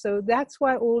up. So that's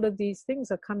why all of these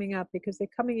things are coming up, because they're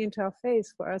coming into our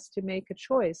face for us to make a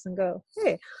choice and go,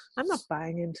 hey, I'm not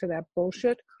buying into that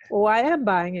bullshit, or I am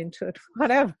buying into it,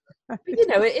 whatever.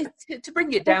 To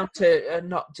bring it down to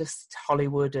not just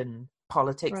Hollywood and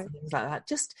politics and things like that,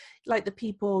 just like the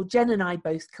people, Jen and I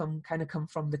both come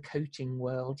from the coaching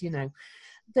world.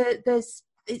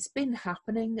 It's been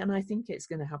happening, and I think it's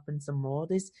going to happen some more.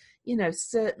 There's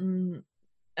certain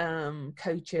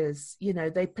coaches,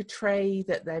 they portray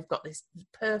that they've got this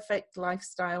perfect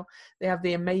lifestyle. They have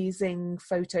the amazing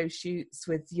photo shoots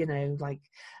with, like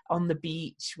on the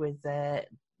beach with their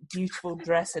beautiful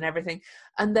dress and everything,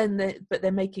 and then but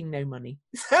they're making no money.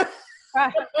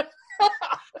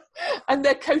 And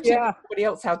they're coaching everybody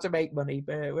else how to make money,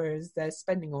 but whereas they're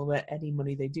spending any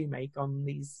money they do make on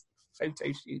these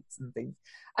photo shoots and things.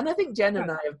 And I think Jen and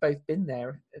I have both been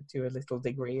there to a little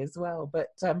degree as well. But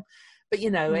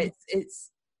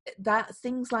it's that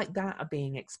things like that are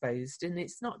being exposed, and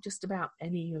it's not just about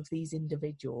any of these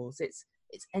individuals. It's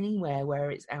anywhere where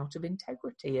it's out of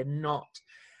integrity and not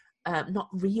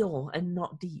real and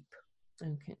not deep.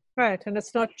 Okay. Right, and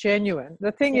it's not genuine.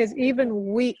 The thing is, even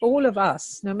all of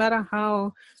us, no matter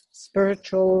how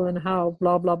spiritual and how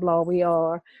blah blah blah we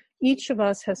are, each of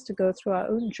us has to go through our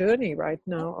own journey right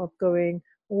now of going,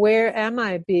 where am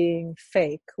I being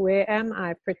fake? Where am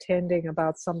I pretending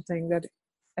about something that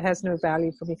has no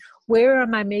value for me? Where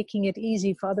am I making it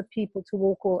easy for other people to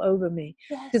walk all over me?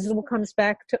 Because it all comes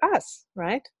back to us,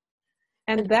 right?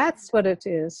 And that's what it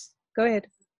is. Go ahead.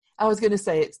 I was going to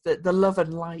say it's the Love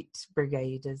and Light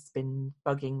Brigade has been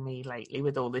bugging me lately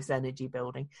with all this energy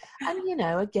building. And,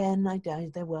 again,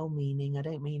 they're well-meaning. I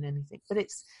don't mean anything. But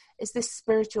it's this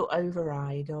spiritual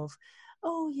override of,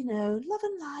 love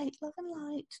and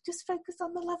light. Just focus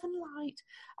on the love and light.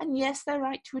 And yes, they're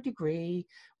right to a degree.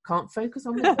 Can't focus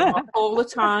on the dark all the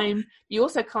time. You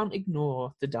also can't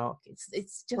ignore the dark.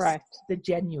 It's just the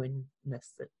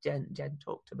genuineness that Jen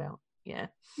talked about. Yeah.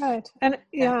 Right. And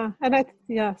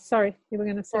sorry, you were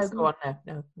going to say something. Go on.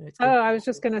 No. I was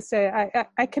just going to say,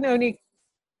 I can only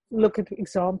look at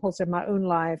examples in my own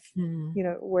life,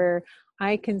 where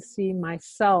I can see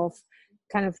myself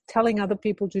kind of telling other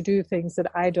people to do things that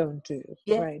I don't do,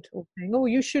 right? Or saying, oh,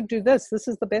 you should do this. This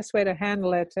is the best way to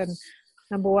handle it. And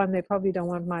number one, they probably don't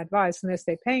want my advice unless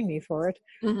they're paying me for it.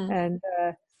 Mm-hmm. And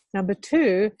number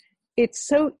two, it's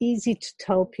so easy to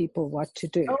tell people what to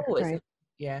do, right?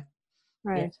 Yeah.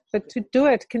 Right. Yeah. But to do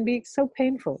it can be so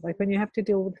painful. Like when you have to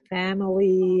deal with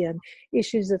family and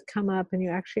issues that come up and you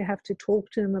actually have to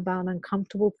talk to them about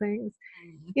uncomfortable things.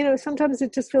 Mm-hmm. Sometimes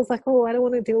it just feels like, oh, I don't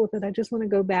want to deal with it. I just want to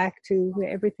go back to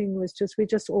where everything was we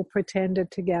just all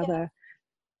pretended together.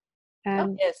 Yeah.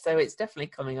 So it's definitely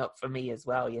coming up for me as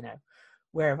well,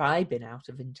 Where have I been out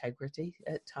of integrity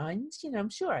at times?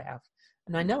 I'm sure I have.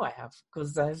 And I know I have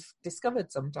because I've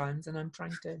discovered sometimes, and I'm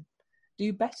trying to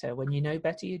do better. When you know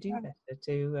better, you do better.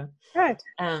 To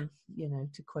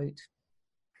to quote,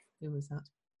 who was that?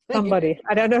 Somebody.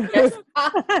 I don't know. Yes.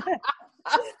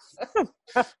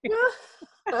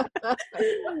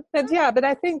 But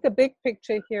I think the big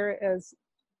picture here is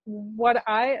what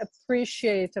I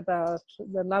appreciate about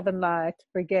the Love and Light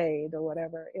Brigade or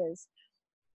whatever is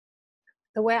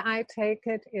the way I take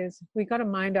it is we got to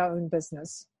mind our own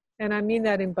business. And I mean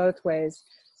that in both ways.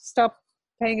 Stop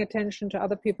paying attention to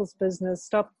other people's business.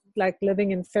 Stop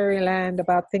living in fairyland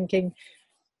about thinking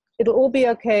it'll all be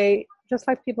okay. Just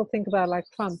like people think about like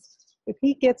Trump. If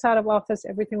he gets out of office,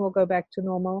 everything will go back to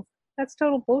normal. That's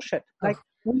total bullshit. Like,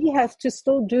 we have to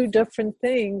still do different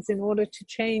things in order to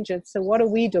change it. So what are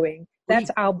we doing? That's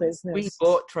our business. We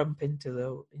brought Trump into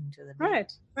the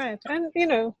right. And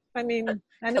I mean,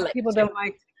 I know people don't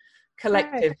like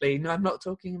collectively. Right. No, I'm not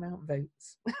talking about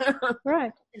votes.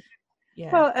 Right.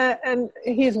 Yeah. Well, and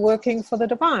he's working for the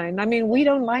divine. I mean, we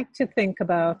don't like to think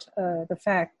about the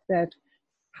fact that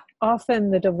often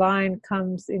the divine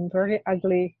comes in very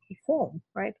ugly form,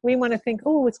 right? We want to think,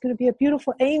 oh, it's going to be a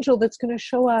beautiful angel that's going to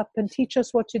show up and teach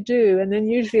us what to do. And then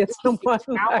usually it's someone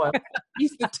like...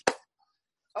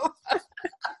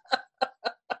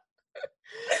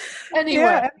 Anyway.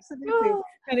 Yeah, absolutely.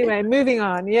 Anyway, moving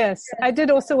on. Yes. I did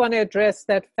also want to address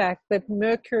that fact that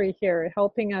Mercury here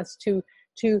helping us to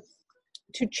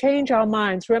change our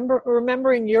minds.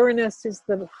 Remembering Uranus is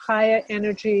the higher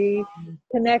energy,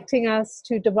 connecting us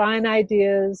to divine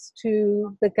ideas,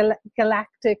 to the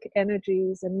galactic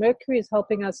energies. And Mercury is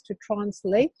helping us to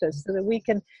translate this so that we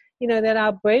can, that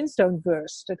our brains don't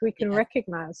burst, that we can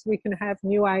recognize, we can have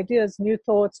new ideas, new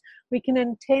thoughts. We can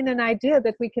attain an idea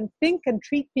that we can think and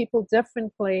treat people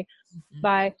differently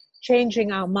by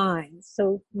changing our minds.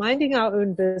 So minding our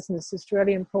own business is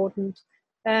really important.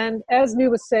 And as Lou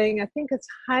was saying, I think it's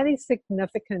highly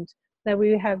significant that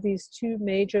we have these two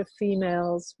major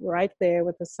females right there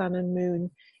with the sun and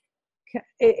moon.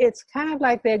 It's kind of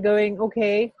like they're going,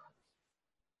 okay,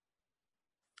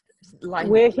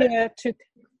 we're here to...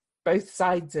 Both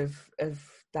sides of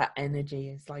that energy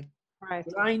is like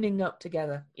lining up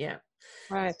together. Yeah.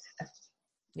 Right.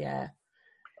 Yeah.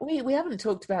 We haven't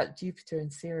talked about Jupiter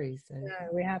and Ceres, though. No,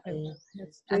 we haven't.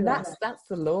 And that's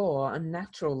the law and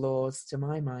natural laws, to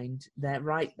my mind. They're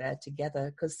right there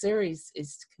together, because Ceres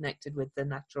is connected with the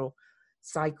natural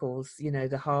cycles,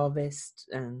 the harvest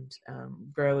and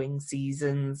growing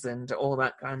seasons and all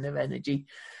that kind of energy,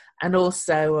 and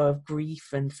also of grief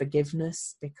and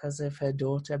forgiveness because of her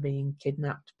daughter being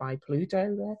kidnapped by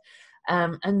Pluto there.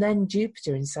 And then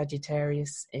Jupiter in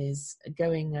Sagittarius is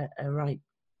going a right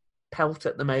pelt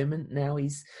at the moment. Now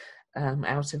he's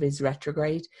out of his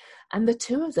retrograde, and the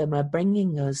two of them are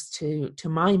bringing us to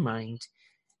my mind,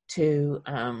 to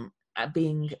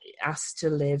being asked to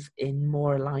live in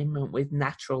more alignment with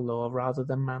natural law rather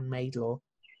than man-made law.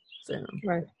 So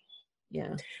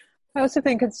yeah, I also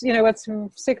think it's what's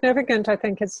significant. I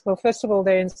think it's, well, first of all,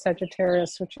 they're in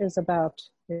Sagittarius, which is about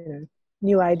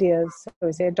new ideas. So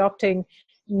is adopting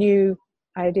new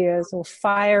ideas, or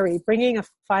fiery, bringing a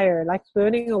fire, like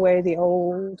burning away the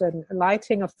old and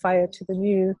lighting a fire to the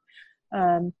new.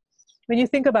 When you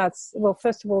think about, well,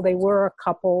 first of all, they were a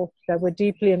couple that were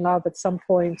deeply in love at some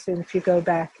point. And if you go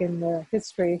back in the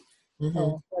history,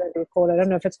 or whatever you call it, I don't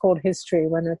know if it's called history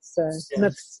when it's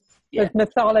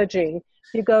mythology.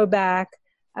 You go back,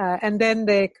 and then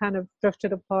they kind of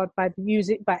drifted apart by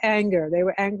anger. They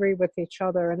were angry with each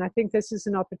other, and I think this is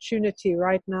an opportunity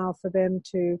right now for them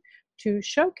to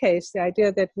showcase the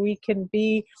idea that we can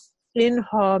be in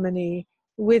harmony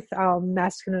with our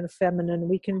masculine and feminine.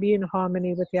 We can be in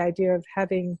harmony with the idea of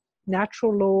having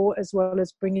natural law as well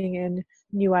as bringing in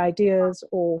new ideas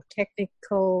or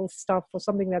technical stuff or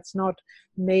something that's not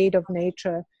made of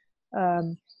nature,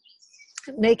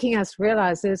 making us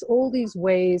realize there's all these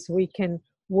ways we can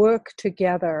work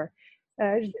together.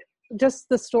 Just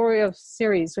the story of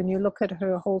Ceres, when you look at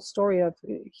her whole story of,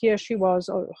 here she was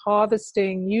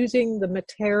harvesting, using the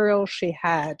material she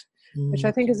had, which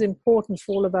I think is important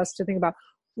for all of us to think about.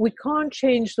 We can't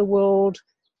change the world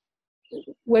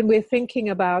when we're thinking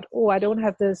about, oh, I don't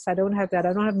have this, I don't have that,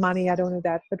 I don't have money, I don't have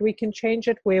that, but we can change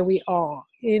it where we are,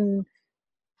 in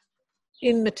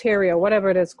material, whatever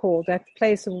it is called, that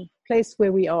place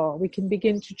where we are. We can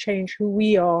begin to change who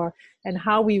we are and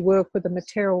how we work with the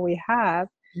material we have.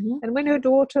 And when her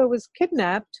daughter was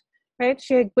kidnapped, right,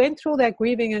 she went through that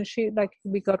grieving, and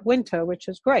we got winter, which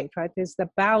is great, right? There's the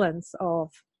balance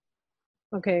of,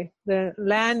 okay, the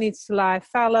land needs to lie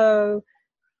fallow,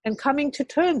 and coming to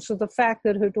terms with the fact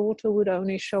that her daughter would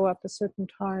only show up a certain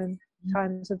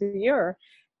times of the year.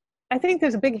 I think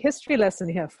there's a big history lesson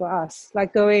here for us,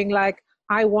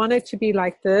 I want it to be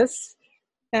like this,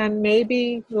 and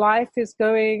maybe life is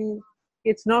going,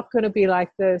 it's not going to be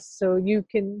like this. So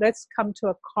let's come to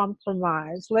a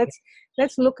compromise. Let's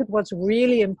look at what's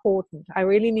really important. I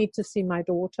really need to see my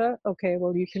daughter. Okay,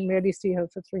 well, you can really see her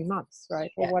for 3 months,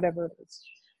 right? Or whatever it is.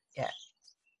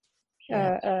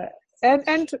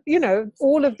 And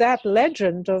all of that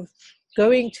legend of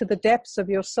going to the depths of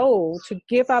your soul to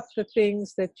give up the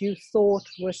things that you thought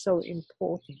were so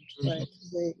important, right?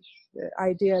 The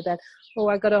idea that,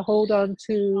 I got to hold on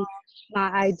to my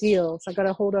ideals, I got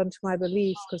to hold on to my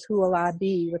beliefs, because who will I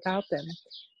be without them,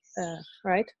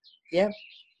 right? Yeah.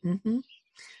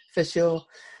 For sure.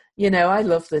 I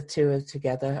love the two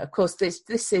together. Of course,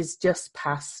 this is just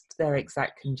past their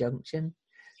exact conjunction.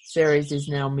 Ceres is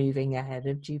now moving ahead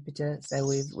of Jupiter, so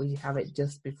we have it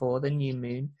just before the new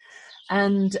moon,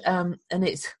 and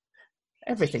it's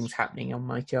everything's happening on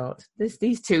my chart.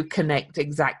 These two connect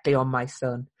exactly on my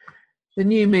sun. The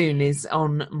new moon is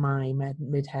on my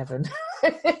midheaven.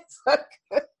 It's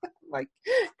like,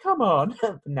 come on.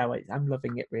 No, I'm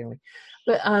loving it really.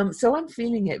 But so I'm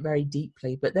feeling it very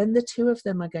deeply. But then the two of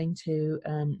them are going to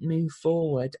move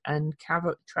forward and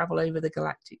travel over the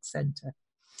galactic center.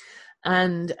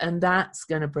 And that's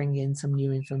going to bring in some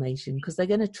new information because they're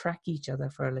going to track each other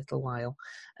for a little while.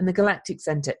 And the galactic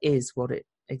center is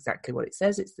exactly what it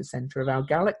says. It's the center of our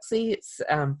galaxy. It's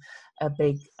a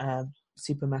big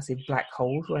supermassive black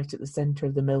hole right at the center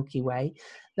of the Milky Way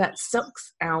that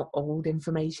sucks out old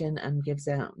information and gives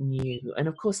out new. And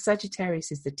of course,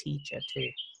 Sagittarius is the teacher too.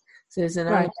 So there's an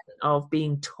element of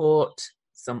being taught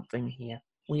something here.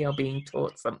 We are being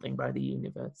taught something by the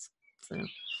universe. So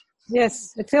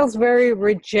yes, it feels very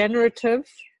regenerative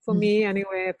for me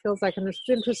anyway. It feels like, and it's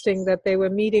interesting that they were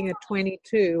meeting at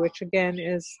 22, which again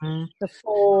is the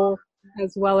 4,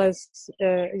 as well as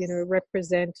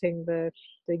representing the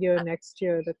year next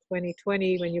year, the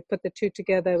 2020. When you put the 2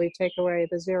 together, we take away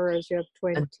the zeros, you have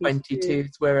 22. And 22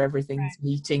 is where everything's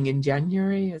meeting in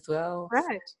January as well.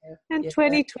 Right. And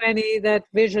 2020, that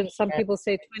vision, some people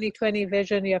say 2020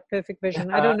 vision, you have perfect vision.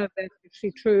 I don't know if that's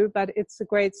actually true, but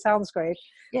sounds great.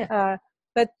 Yeah.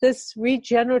 But this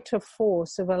regenerative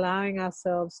force of allowing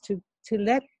ourselves to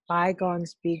let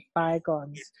bygones be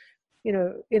bygones,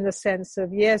 in the sense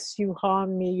of, yes, you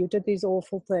harmed me, you did these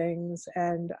awful things,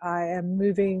 and I am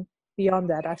moving beyond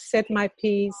that. I've set my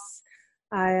peace.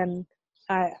 I'm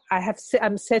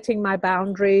setting my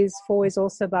boundaries. 4 is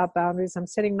also about boundaries. I'm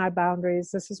setting my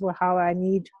boundaries. This is how I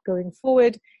need going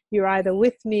forward. You're either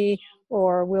with me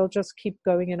or we'll just keep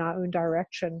going in our own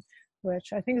direction, which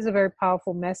I think is a very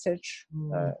powerful message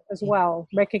as well,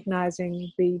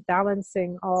 recognizing the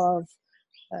balancing of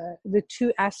the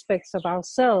two aspects of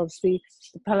ourselves. The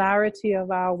polarity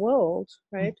of our world,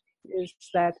 right, is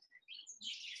that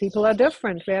people are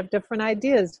different. We have different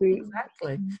ideas.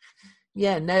 Exactly.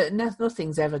 Yeah,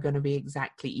 nothing's ever going to be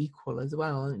exactly equal as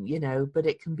well, but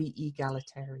it can be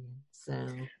egalitarian. So,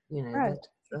 right.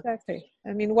 Exactly.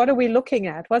 I mean, what are we looking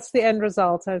at? What's the end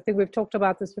result? I think we've talked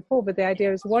about this before, but the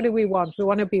idea is, what do we want? We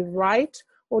want to be right,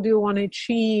 or do we want to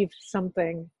achieve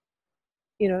something,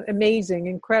 amazing,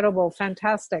 incredible,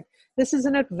 fantastic? This is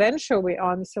an adventure we're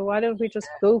on, so why don't we just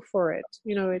go for it?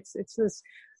 It's this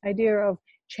idea of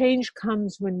change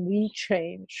comes when we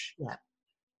change. Yeah.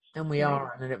 And we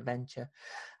are on an adventure.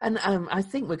 And I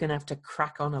think we're going to have to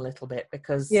crack on a little bit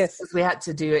because we had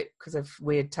to do it because of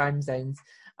weird time zones.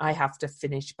 I have to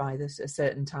finish by a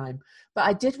certain time. But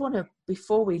I did want to,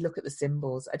 before we look at the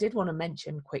symbols, I did want to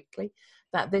mention quickly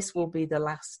that this will be the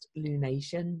last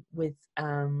lunation with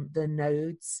the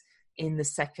nodes in the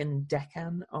second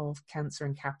decan of Cancer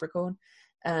and Capricorn.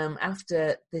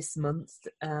 After this month,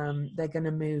 they're going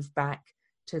to move back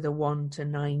to the 1 to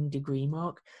 9 degree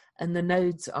mark. And the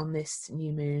nodes on this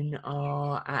new moon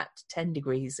are at 10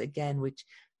 degrees again, which,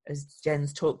 as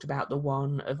Jen's talked about, the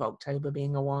 1 of October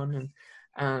being a 1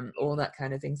 and all that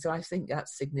kind of thing. So I think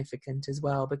that's significant as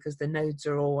well, because the nodes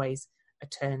are always a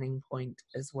turning point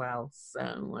as well.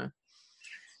 So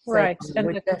right.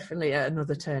 We're definitely at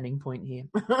another turning point here.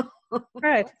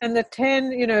 Right. And the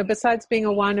 10, besides being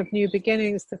a 1 of new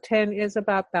beginnings, the 10 is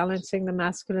about balancing the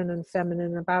masculine and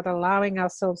feminine, about allowing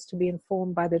ourselves to be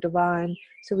informed by the divine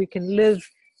so we can live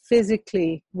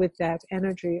physically with that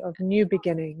energy of new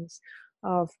beginnings,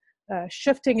 of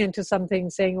shifting into something,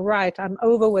 saying, right, I'm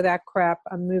over with that crap,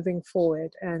 I'm moving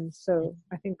forward. And so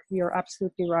I think you're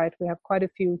absolutely right. We have quite a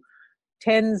few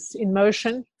 10s in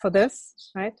motion for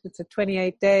this, right? It's a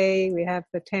 28-day. We have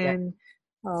the 10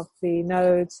 of the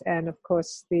nodes, and of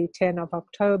course the 10 of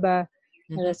October.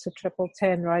 And that's a triple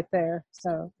 10 right there.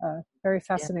 So very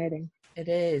fascinating. It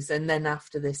is. And then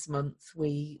after this month,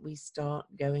 we start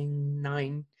going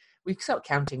 9. We start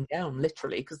counting down,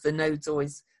 literally, because the nodes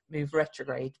always move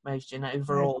retrograde motion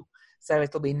overall. Right. So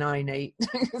it'll be 9, 8,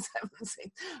 7, 6,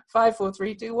 5, 4,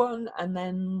 3, 2, 1, and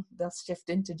then they'll shift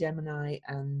into Gemini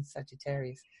and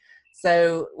Sagittarius.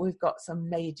 So we've got some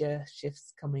major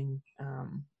shifts coming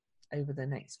over the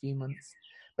next few months.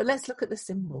 But let's look at the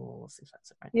symbols, if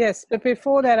that's all right. Yes, but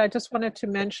before that, I just wanted to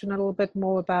mention a little bit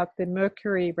more about the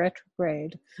Mercury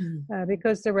retrograde.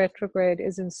 Because the retrograde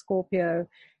is in Scorpio,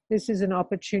 this is an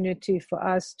opportunity for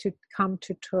us to come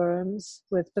to terms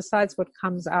with, besides what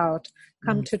comes out,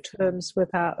 come to terms with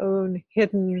our own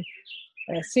hidden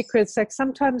secrets. Like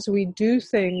sometimes we do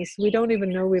things, we don't even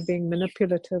know we're being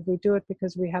manipulative. We do it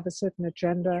because we have a certain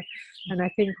agenda. And I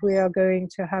think we are going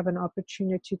to have an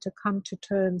opportunity to come to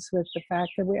terms with the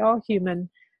fact that we are human.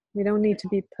 We don't need to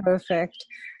be perfect,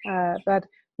 but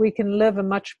we can live a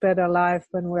much better life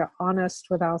when we're honest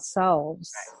with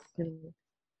ourselves.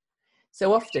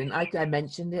 So often, I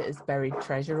mentioned it as buried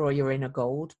treasure or your inner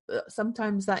gold, but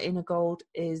sometimes that inner gold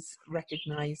is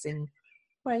recognizing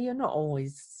where you're not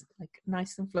always like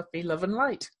nice and fluffy, love and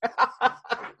light.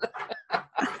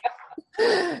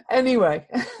 Anyway.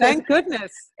 Thank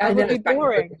goodness. That would be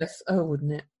boring. Oh,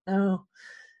 wouldn't it? Oh.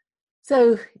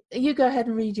 So you go ahead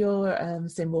and read your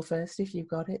symbol first if you've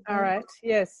got it. All right.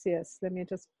 Yes. Let me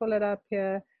just pull it up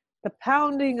here. The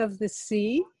pounding of the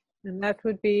sea. And that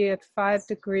would be at 5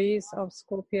 degrees of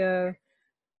Scorpio.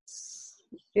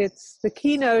 It's the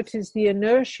keynote is the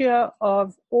inertia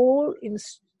of all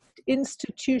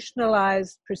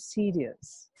institutionalized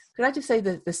procedures. Could I just say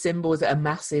that the symbol is that a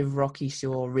massive rocky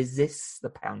shore resists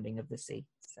the pounding of the sea?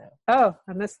 So. Oh,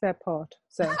 I missed that part.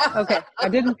 So, okay.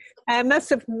 I must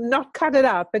have not cut it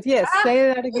out, but yes,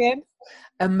 say that again.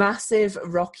 A massive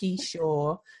rocky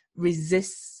shore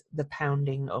resists the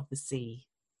pounding of the sea.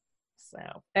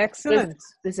 So excellent.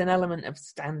 There's an element of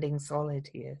standing solid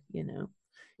here, you know.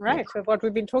 Right, of what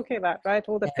we've been talking about, right?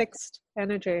 All the fixed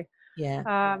energy.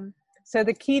 Yeah. So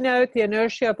the keynote, the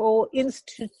inertia of all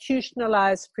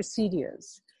institutionalized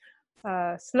procedures.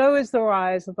 Slow is the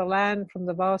rise of the land from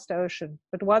the vast ocean,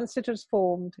 but once it is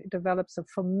formed, it develops a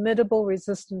formidable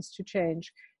resistance to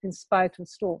change in spite of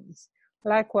storms.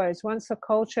 Likewise, once a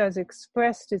culture has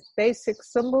expressed its basic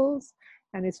symbols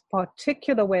and its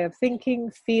particular way of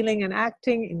thinking, feeling, and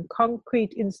acting in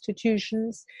concrete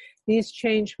institutions, these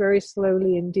change very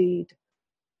slowly indeed.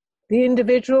 The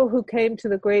individual who came to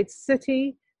the great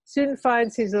city soon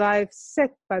finds his life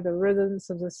set by the rhythms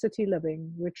of the city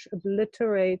living, which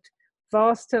obliterate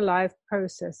vaster life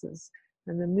processes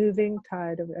and the moving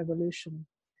tide of evolution.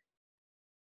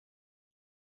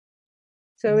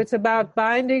 So it's about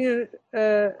binding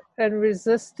and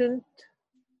resistant.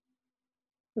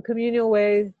 The communal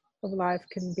way of life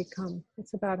can become.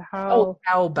 It's about how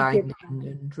binding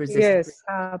and resistance. Yes,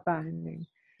 how binding.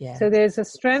 Yeah. So there's a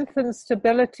strength and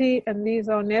stability, and these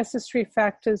are necessary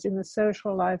factors in the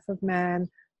social life of man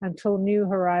until new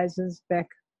horizons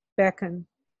beckon.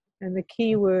 And the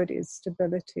key word is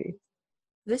stability.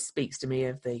 This speaks to me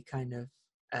of the kind of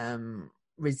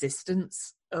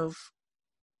resistance of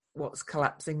what's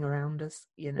collapsing around us,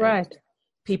 you know. Right.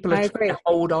 People are trying to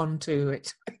hold on to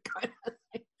it.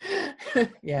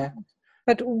 Yeah.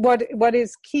 But what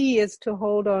is key is to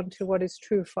hold on to what is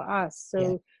true for us.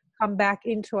 So come back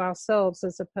into ourselves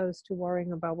as opposed to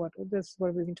worrying about what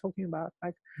we've been talking about.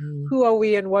 Like, who are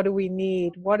we and what do we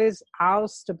need? What is our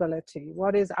stability?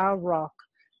 What is our rock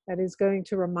that is going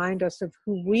to remind us of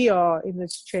who we are in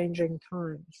this changing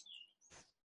times?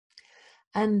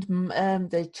 And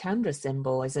the Chandra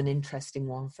symbol is an interesting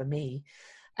one for me.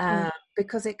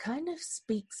 Because it kind of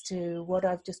speaks to what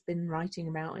I've just been writing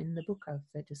about in the book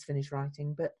I've just finished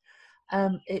writing. But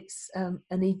it's an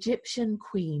Egyptian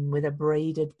queen with a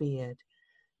braided beard,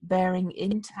 bearing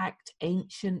intact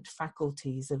ancient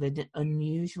faculties of an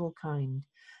unusual kind,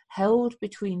 held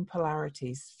between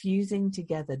polarities, fusing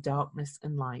together darkness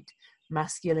and light,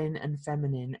 masculine and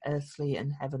feminine, earthly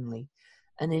and heavenly,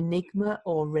 an enigma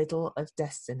or riddle of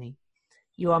destiny.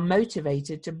 You are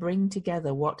motivated to bring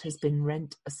together what has been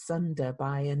rent asunder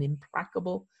by an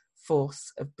implacable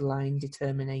force of blind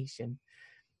determination.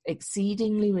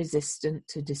 Exceedingly resistant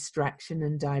to distraction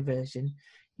and diversion,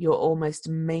 you're almost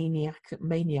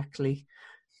maniacally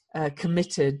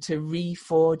committed to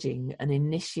reforging an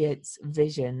initiate's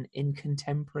vision in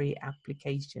contemporary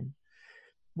application.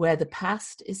 Where the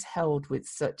past is held with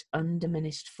such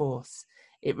undiminished force,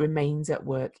 it remains at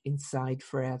work inside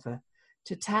forever.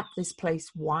 To tap this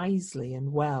place wisely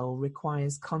and well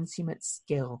requires consummate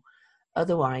skill.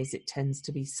 Otherwise, it tends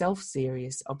to be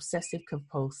self-serious,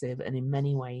 obsessive-compulsive, and in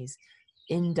many ways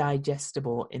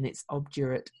indigestible in its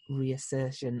obdurate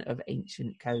reassertion of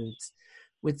ancient codes,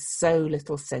 with so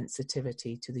little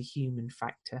sensitivity to the human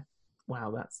factor.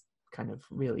 Wow, that's kind of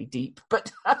really deep.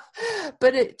 But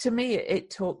to me,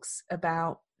 it talks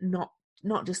about not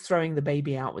just throwing the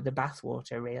baby out with the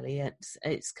bathwater, really.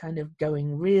 It's kind of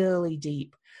going really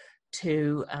deep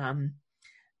to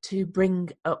bring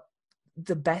up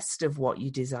the best of what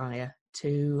you desire,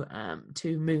 to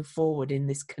move forward in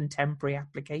this contemporary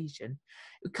application.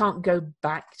 We can't go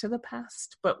back to the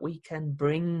past, but we can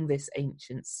bring this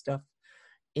ancient stuff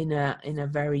in a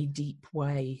very deep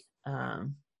way.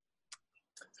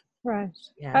 Right.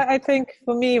 Yeah. I think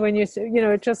for me, when you say,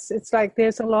 it's like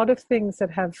there's a lot of things that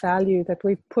have value that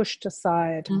we've pushed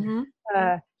aside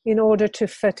Mm-hmm. in order to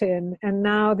fit in. And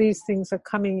now these things are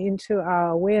coming into our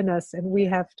awareness, and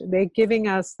they're giving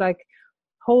us like,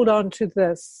 hold on to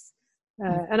this.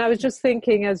 And I was just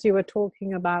thinking as you were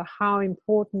talking about how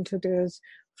important it is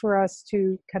for us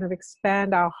to kind of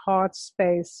expand our heart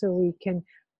space so we can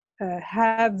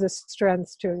have the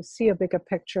strength to see a bigger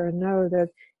picture and know that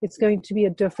it's going to be a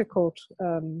difficult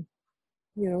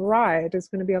ride. There's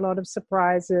going to be a lot of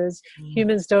surprises.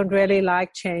 Humans don't really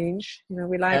like change.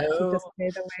 We like to just stay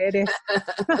the way it is.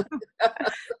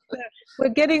 We're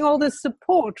getting all this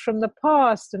support from the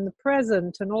past and the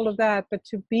present and all of that, but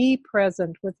to be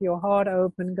present with your heart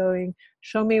open, going,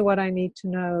 show me what I need to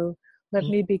know. Let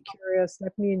me be curious.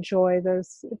 Let me enjoy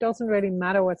this. It doesn't really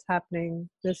matter what's happening.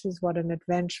 This is what an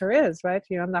adventure is, right?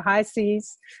 You're on the high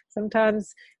seas.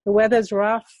 Sometimes the weather's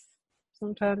rough.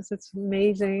 Sometimes it's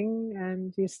amazing,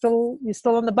 and you're still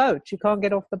on the boat. You can't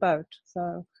get off the boat.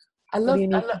 So what do you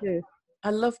need to do? I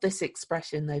love this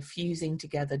expression, though, fusing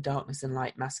together darkness and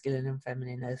light, masculine and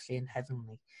feminine, earthly and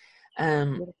heavenly.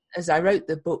 As I wrote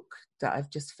the book that I've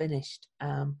just finished,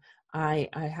 I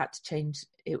had to change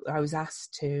it. I was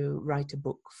asked to write a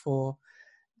book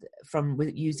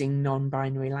using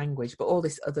non-binary language, but all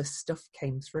this other stuff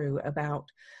came through about,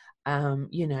 under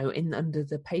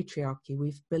the patriarchy,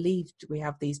 we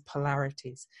have these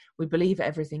polarities. We believe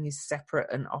everything is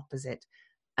separate and opposite,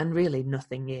 and really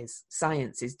nothing is.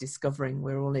 Science is discovering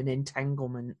we're all in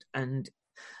entanglement, and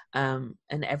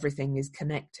everything is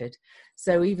connected.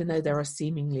 So even though there are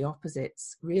seemingly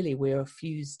opposites, really we're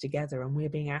fused together, and we're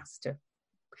being asked to.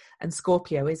 And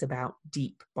Scorpio is about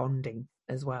deep bonding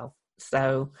as well.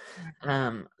 So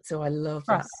I love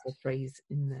that phrase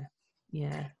in there.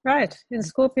 Yeah. Right. In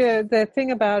Scorpio, the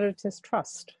thing about it is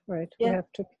trust, right? Yeah. We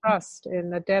have to trust in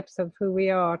the depths of who we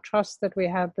are, trust that we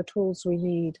have the tools we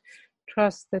need,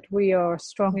 trust that we are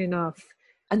strong enough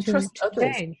and to trust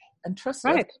others. change. And trust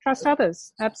right. others. Trust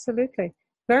others. Absolutely.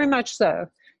 Very much so.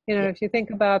 If you think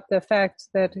about the fact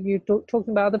that you're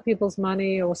talking about other people's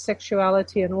money or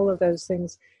sexuality and all of those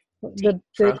things, the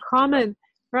common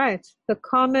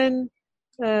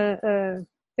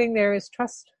thing there is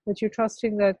trust, that you're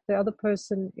trusting that the other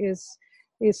person is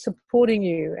supporting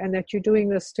you, and that you're doing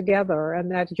this together,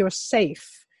 and that you're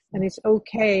safe, and it's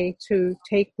okay to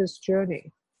take this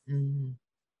journey.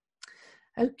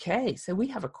 Okay, so we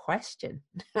have a question.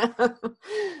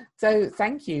 So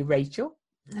thank you, Rachel,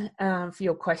 for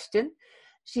your question.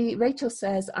 Rachel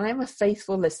says, I am a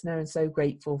faithful listener and so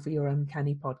grateful for your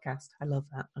Uncanny podcast. I love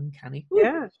that, Uncanny.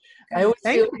 Yeah. I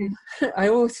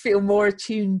always feel more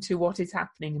attuned to what is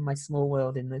happening in my small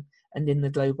world in the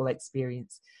global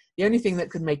experience. The only thing that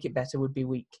could make it better would be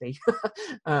weekly.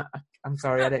 I'm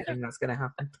sorry, I don't think that's going to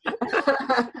happen.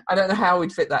 I don't know how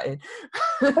we'd fit that in.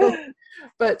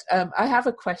 But I have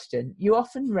a question. You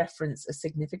often reference a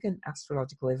significant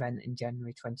astrological event in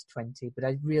January 2020, but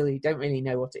I don't really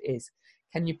know what it is.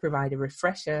 Can you provide a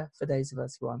refresher for those of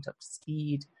us who aren't up to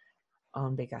speed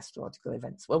on big astrological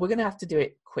events? Well, we're going to have to do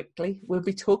it quickly. We'll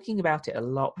be talking about it a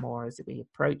lot more as we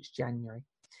approach January.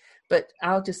 But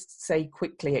I'll just say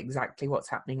quickly exactly what's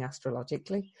happening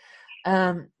astrologically.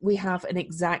 We have an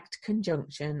exact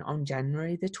conjunction on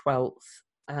January the 12th,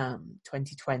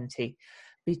 2020,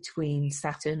 between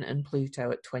Saturn and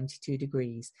Pluto at 22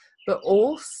 degrees. But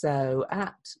also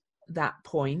at that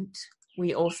point,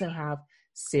 we also have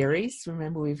Ceres.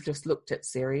 Remember, we've just looked at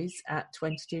Ceres at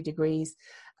 22 degrees.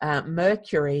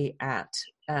 Mercury at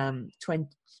 20,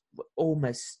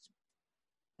 almost.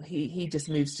 He just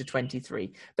moves to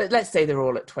 23, but let's say they're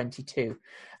all at 22,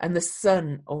 and the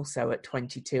Sun also at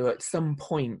 22. At some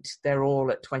point they're all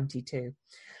at 22,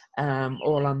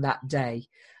 all on that day.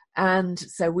 And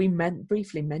so we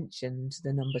briefly mentioned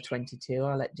the number 22.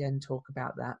 I'll let Jen talk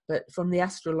about that. But from the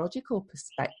astrological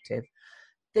perspective,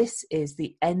 this is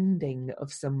the ending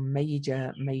of some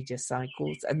major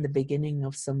cycles and the beginning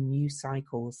of some new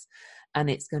cycles, and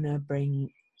it's going to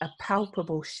bring a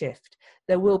palpable shift.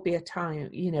 There will be a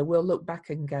time, we'll look back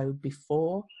and go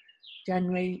before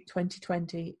January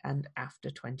 2020 and after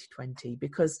 2020,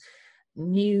 because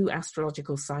new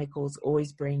astrological cycles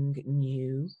always bring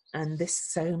new, and there's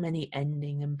so many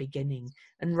ending and beginning.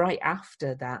 And right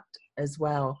after that as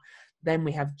well, then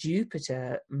we have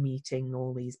Jupiter meeting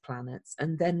all these planets,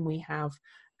 and then we have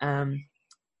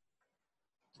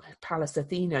Pallas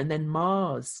Athena, and then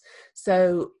Mars.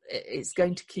 So it's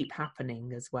going to keep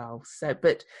happening as well. So,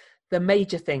 but the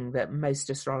major thing that most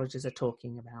astrologers are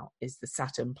talking about is the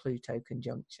Saturn-Pluto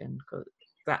conjunction, because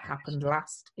that happened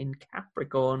last in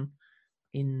Capricorn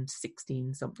in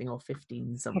 16 something or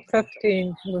 15 something.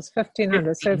 15, it was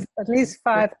 1500. So at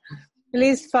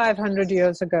least 500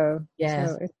 years ago. Yeah.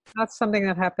 So it's not something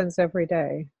that happens every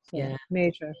day. So Yeah.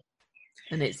 major.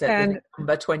 And it's at the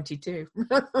number 22.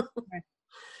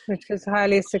 Which is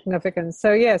highly significant.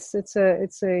 So yes, it's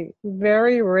a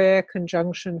very rare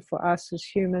conjunction for us as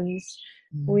humans.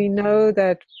 We know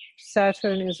that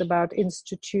Saturn is about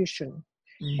institution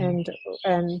and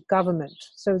government.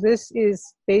 So this is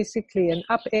basically an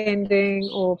upending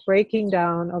or breaking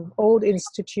down of old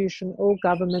institution, old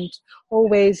government, old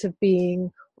ways of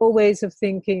being, old ways of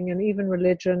thinking, and even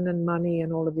religion and money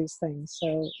and all of these things.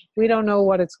 So we don't know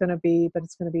what it's going to be, but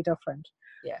it's going to be different.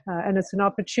 Yeah. And it's an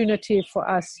opportunity for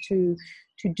us to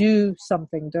do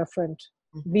something different,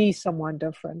 be someone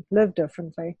different, live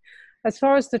differently. As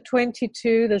far as the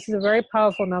 22, this is a very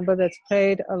powerful number that's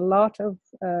played a lot of,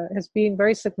 has been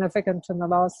very significant in the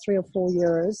last 3 or 4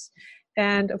 years.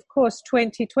 And of course,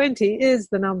 2020 is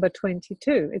the number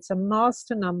 22. It's a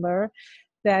master number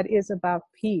that is about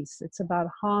peace. It's about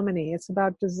harmony. It's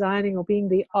about designing or being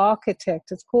the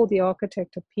architect. It's called the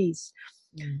architect of peace.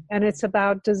 And it's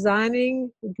about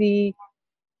designing the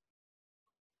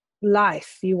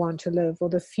life you want to live, or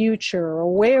the future,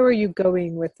 or where are you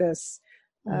going with this?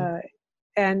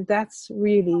 And that's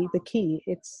really the key.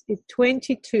 It's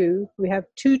 22. We have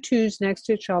 2 2s next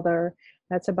to each other.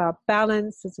 That's about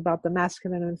balance. It's about the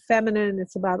masculine and feminine.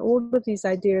 It's about all of these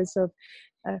ideas of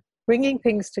bringing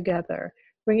things together,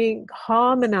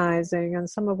 harmonizing, and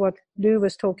some of what Lou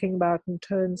was talking about in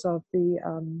terms of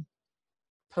the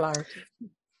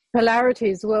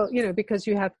polarities. Well, because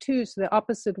you have 2, so the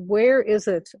opposite, where is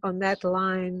it on that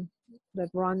line that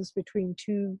runs between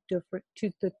two, the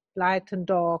light and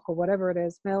dark, or whatever it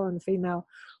is, male and female?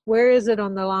 Where is it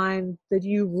on the line that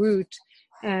you root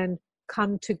and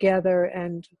come together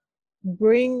and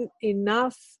bring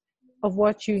enough of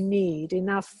what you need,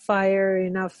 enough fire,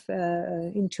 enough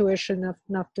intuition,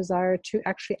 enough desire to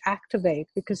actually activate?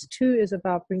 Because 2 is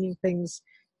about bringing things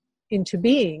into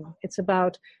being. It's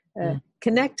about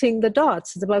connecting the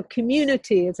dots. It's about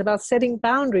community. It's about setting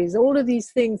boundaries. All of these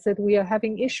things that we are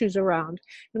having issues around.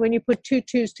 And when you put 2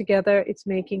 2s together, it's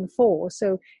making 4.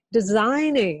 So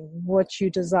designing what you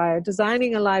desire,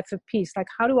 designing a life of peace. Like,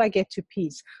 how do I get to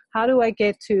peace? How do I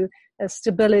get to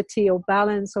stability or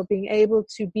balance, or being able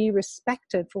to be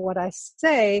respected for what I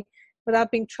say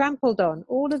without being trampled on?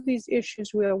 All of these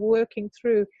issues we are working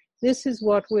through. This is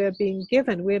what we're being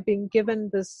given. We're being given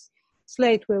this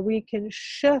slate where we can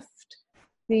shift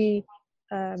the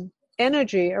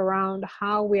energy around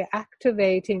how we're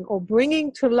activating or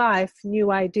bringing to life new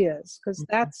ideas, because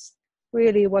that's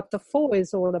really what the 4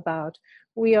 is all about.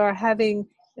 We are having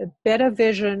a better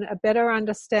vision, a better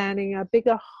understanding, a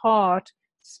bigger heart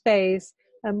space,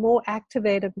 a more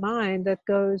activated mind that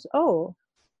goes, oh,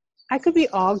 I could be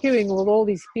arguing with all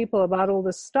these people about all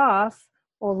this stuff,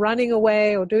 or running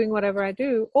away, or doing whatever I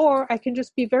do, or I can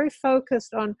just be very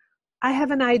focused on, I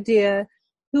have an idea.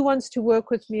 Who wants to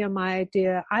work with me on my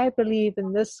idea? I believe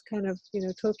in this kind of,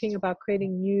 talking about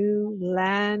creating new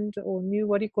land, or new,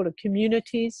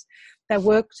 communities that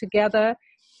work together.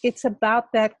 It's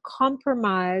about that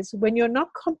compromise. When you're not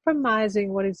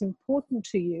compromising what is important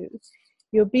to you,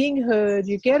 you're being heard,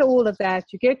 you get all of that,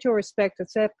 you get your respect,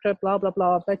 etc., blah, blah,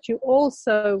 blah. But you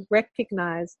also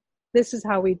recognize, this is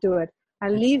how we do it. I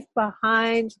leave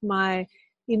behind my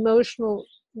emotional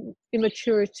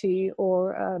immaturity,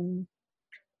 or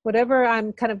whatever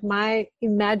I'm kind of my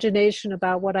imagination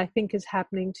about what I think is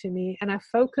happening to me, and I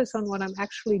focus on what I'm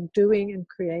actually doing and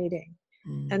creating.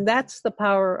 And that's the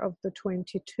power of the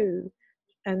 22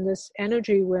 and this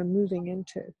energy we're moving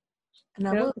into.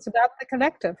 And it's about the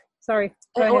collective. Sorry.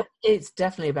 It's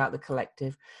definitely about the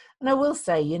collective. And I will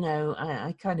say,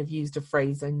 I kind of used a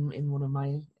phrase in one of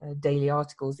my daily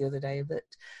articles the other day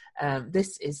that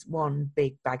this is one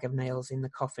big bag of nails in the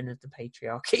coffin of the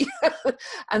patriarchy.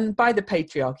 And by the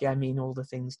patriarchy, I mean all the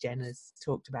things Jen has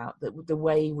talked about, the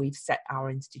way we've set our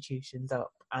institutions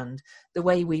up, and the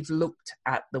way we've looked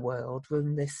at the world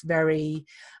from this very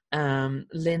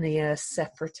linear,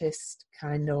 separatist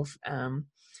kind of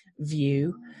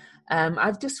view.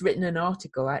 I've just written an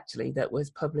article actually that was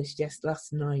published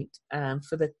last night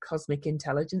for the Cosmic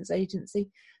Intelligence Agency.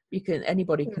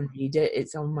 Anybody can read it.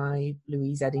 It's on my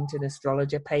Louise Eddington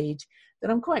Astrologer page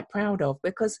that I'm quite proud of,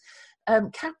 because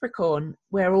Capricorn,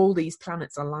 where all these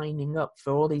planets are lining up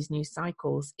for all these new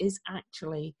cycles, is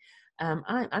actually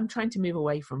I'm trying to move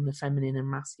away from the feminine and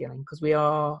masculine, because we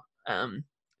are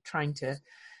trying to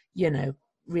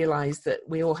realize that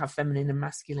we all have feminine and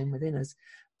masculine within us.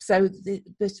 So the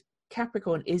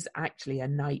Capricorn is actually a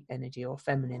night energy or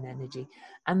feminine energy,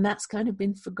 and that's kind of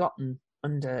been forgotten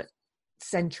under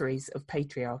centuries of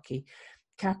patriarchy.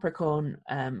 Capricorn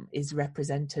is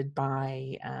represented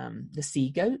by the sea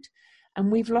goat,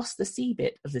 and we've lost the sea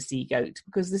bit of the sea goat,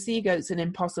 because the sea goat's an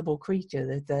impossible creature.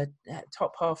 The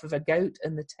top half of a goat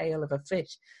and the tail of a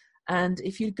fish. And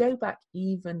if you go back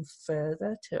even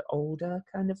further to older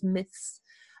kind of myths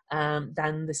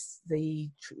than the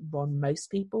one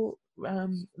most people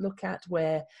look at,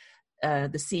 where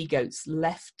the sea goats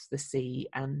left the sea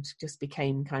and just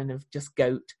became kind of just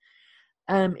goat.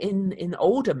 In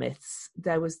older myths,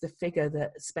 there was the figure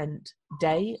that spent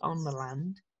day on the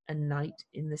land and night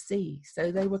in the sea.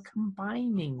 So they were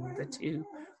combining the two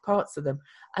parts of them.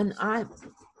 And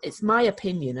it's my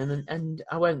opinion, and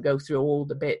I won't go through all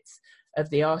the bits of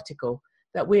the article,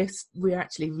 that we're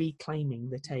actually reclaiming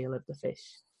the tail of the fish,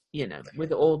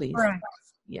 with all these. Right.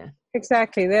 Yeah.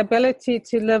 Exactly. The ability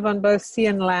to live on both sea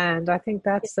and land. I think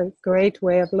that's a great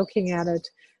way of looking at it.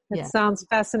 It sounds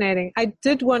fascinating. I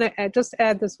did want to just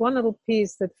add this one little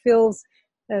piece that feels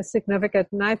significant,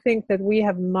 and I think that we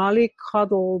have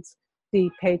mollycoddled the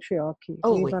patriarchy.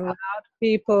 We've allowed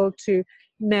people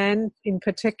men in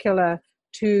particular,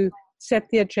 to set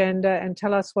the agenda and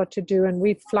tell us what to do, and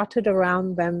we've fluttered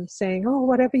around them saying, oh,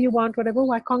 whatever you want, whatever,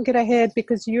 I can't get ahead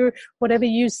because whatever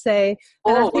you say.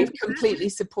 Or we've completely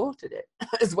supported it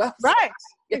as well. Right.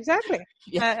 Exactly.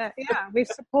 We've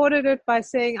supported it by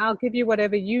saying, I'll give you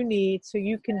whatever you need so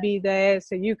you can be there,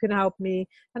 so you can help me.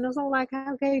 And it was all like,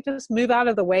 okay, just move out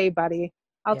of the way, buddy.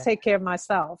 I'll take care of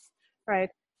myself. Right.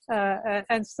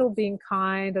 And still being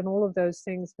kind and all of those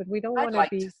things. But we don't want to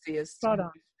be trod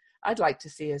on. I'd like to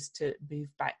see us to move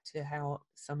back to how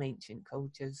some ancient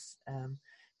cultures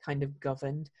kind of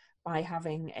governed, by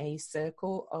having a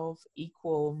circle of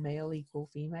equal male, equal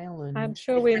female, and I'm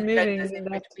sure we're moving in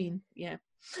between. Yeah.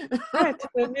 Right.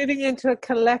 We're moving into a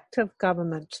collective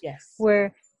government. Yes.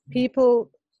 Where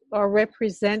people are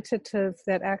representative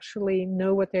that actually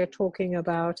know what they're talking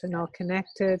about and are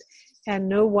connected, and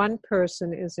no one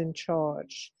person is in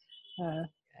charge.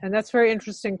 And that's very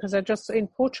interesting, because in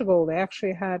Portugal, they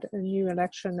actually had a new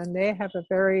election, and they have a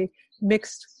very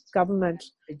mixed government.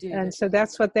 They do. And so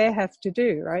that's what they have to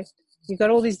do, right? You've got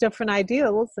all these different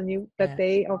ideals, but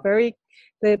they are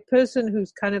the person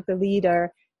who's kind of the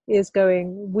leader is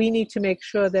going, we need to make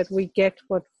sure that we get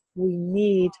what we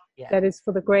need that is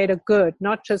for the greater good,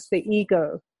 not just the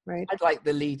ego, right? I'd like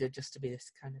the leader just to be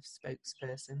this kind of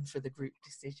spokesperson for the group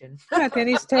decision. Right, then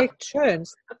he's take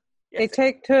turns. Yes, they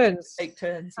take turns. Take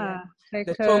turns, yeah.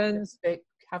 Take turns.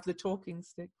 Have the talking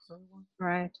stick for one.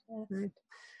 Right.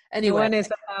 Anyway. One is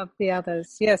above the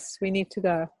others. Yes, we need to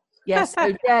go. Yes,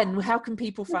 so Jen, how can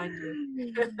people find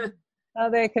you?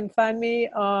 They can find me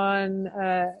on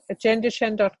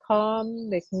agendashen.com.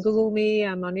 They can Google me.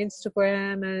 I'm on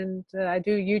Instagram, and I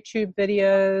do YouTube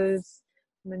videos.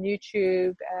 I'm on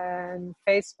YouTube and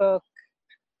Facebook.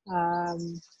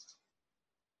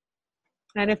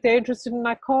 And if they're interested in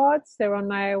my cards, they're on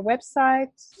my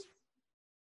website.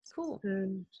 Cool.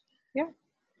 And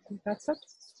that's it.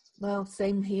 Well,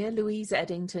 same here.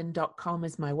 LouiseEddington.com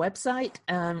is my website.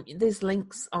 There's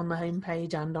links on the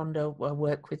homepage and on the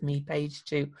Work With Me page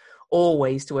to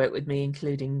always to work with me,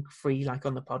 including free, like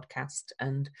on the podcast.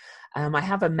 And I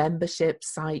have a membership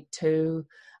site too.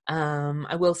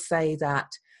 I will say that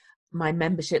my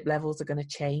membership levels are going to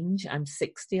change. I'm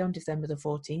 60 on December the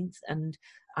 14th, and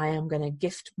I am going to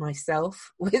gift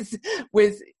myself with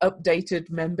updated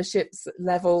memberships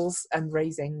levels and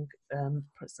raising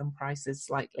some prices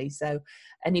slightly. So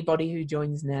anybody who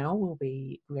joins now will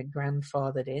be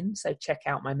grandfathered in. So check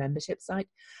out my membership site.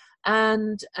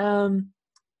 And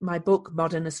my book,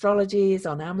 Modern Astrology, is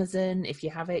on Amazon. If you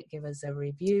have it, give us a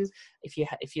review.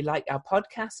 If you like our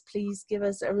podcast, please give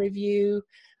us a review.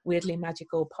 Weirdly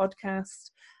Magical Podcast.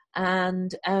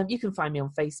 And you can find me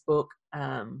on Facebook.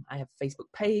 I have a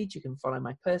Facebook page. You can follow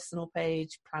my personal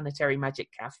page. Planetary Magic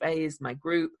Cafe is my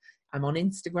group. I'm on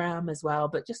Instagram as well,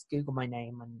 but just Google my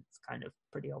name and it's kind of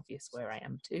pretty obvious where I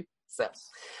am too. So,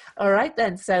 all right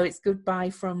then. So it's goodbye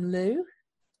from Lou.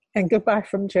 And goodbye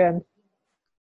from Jen.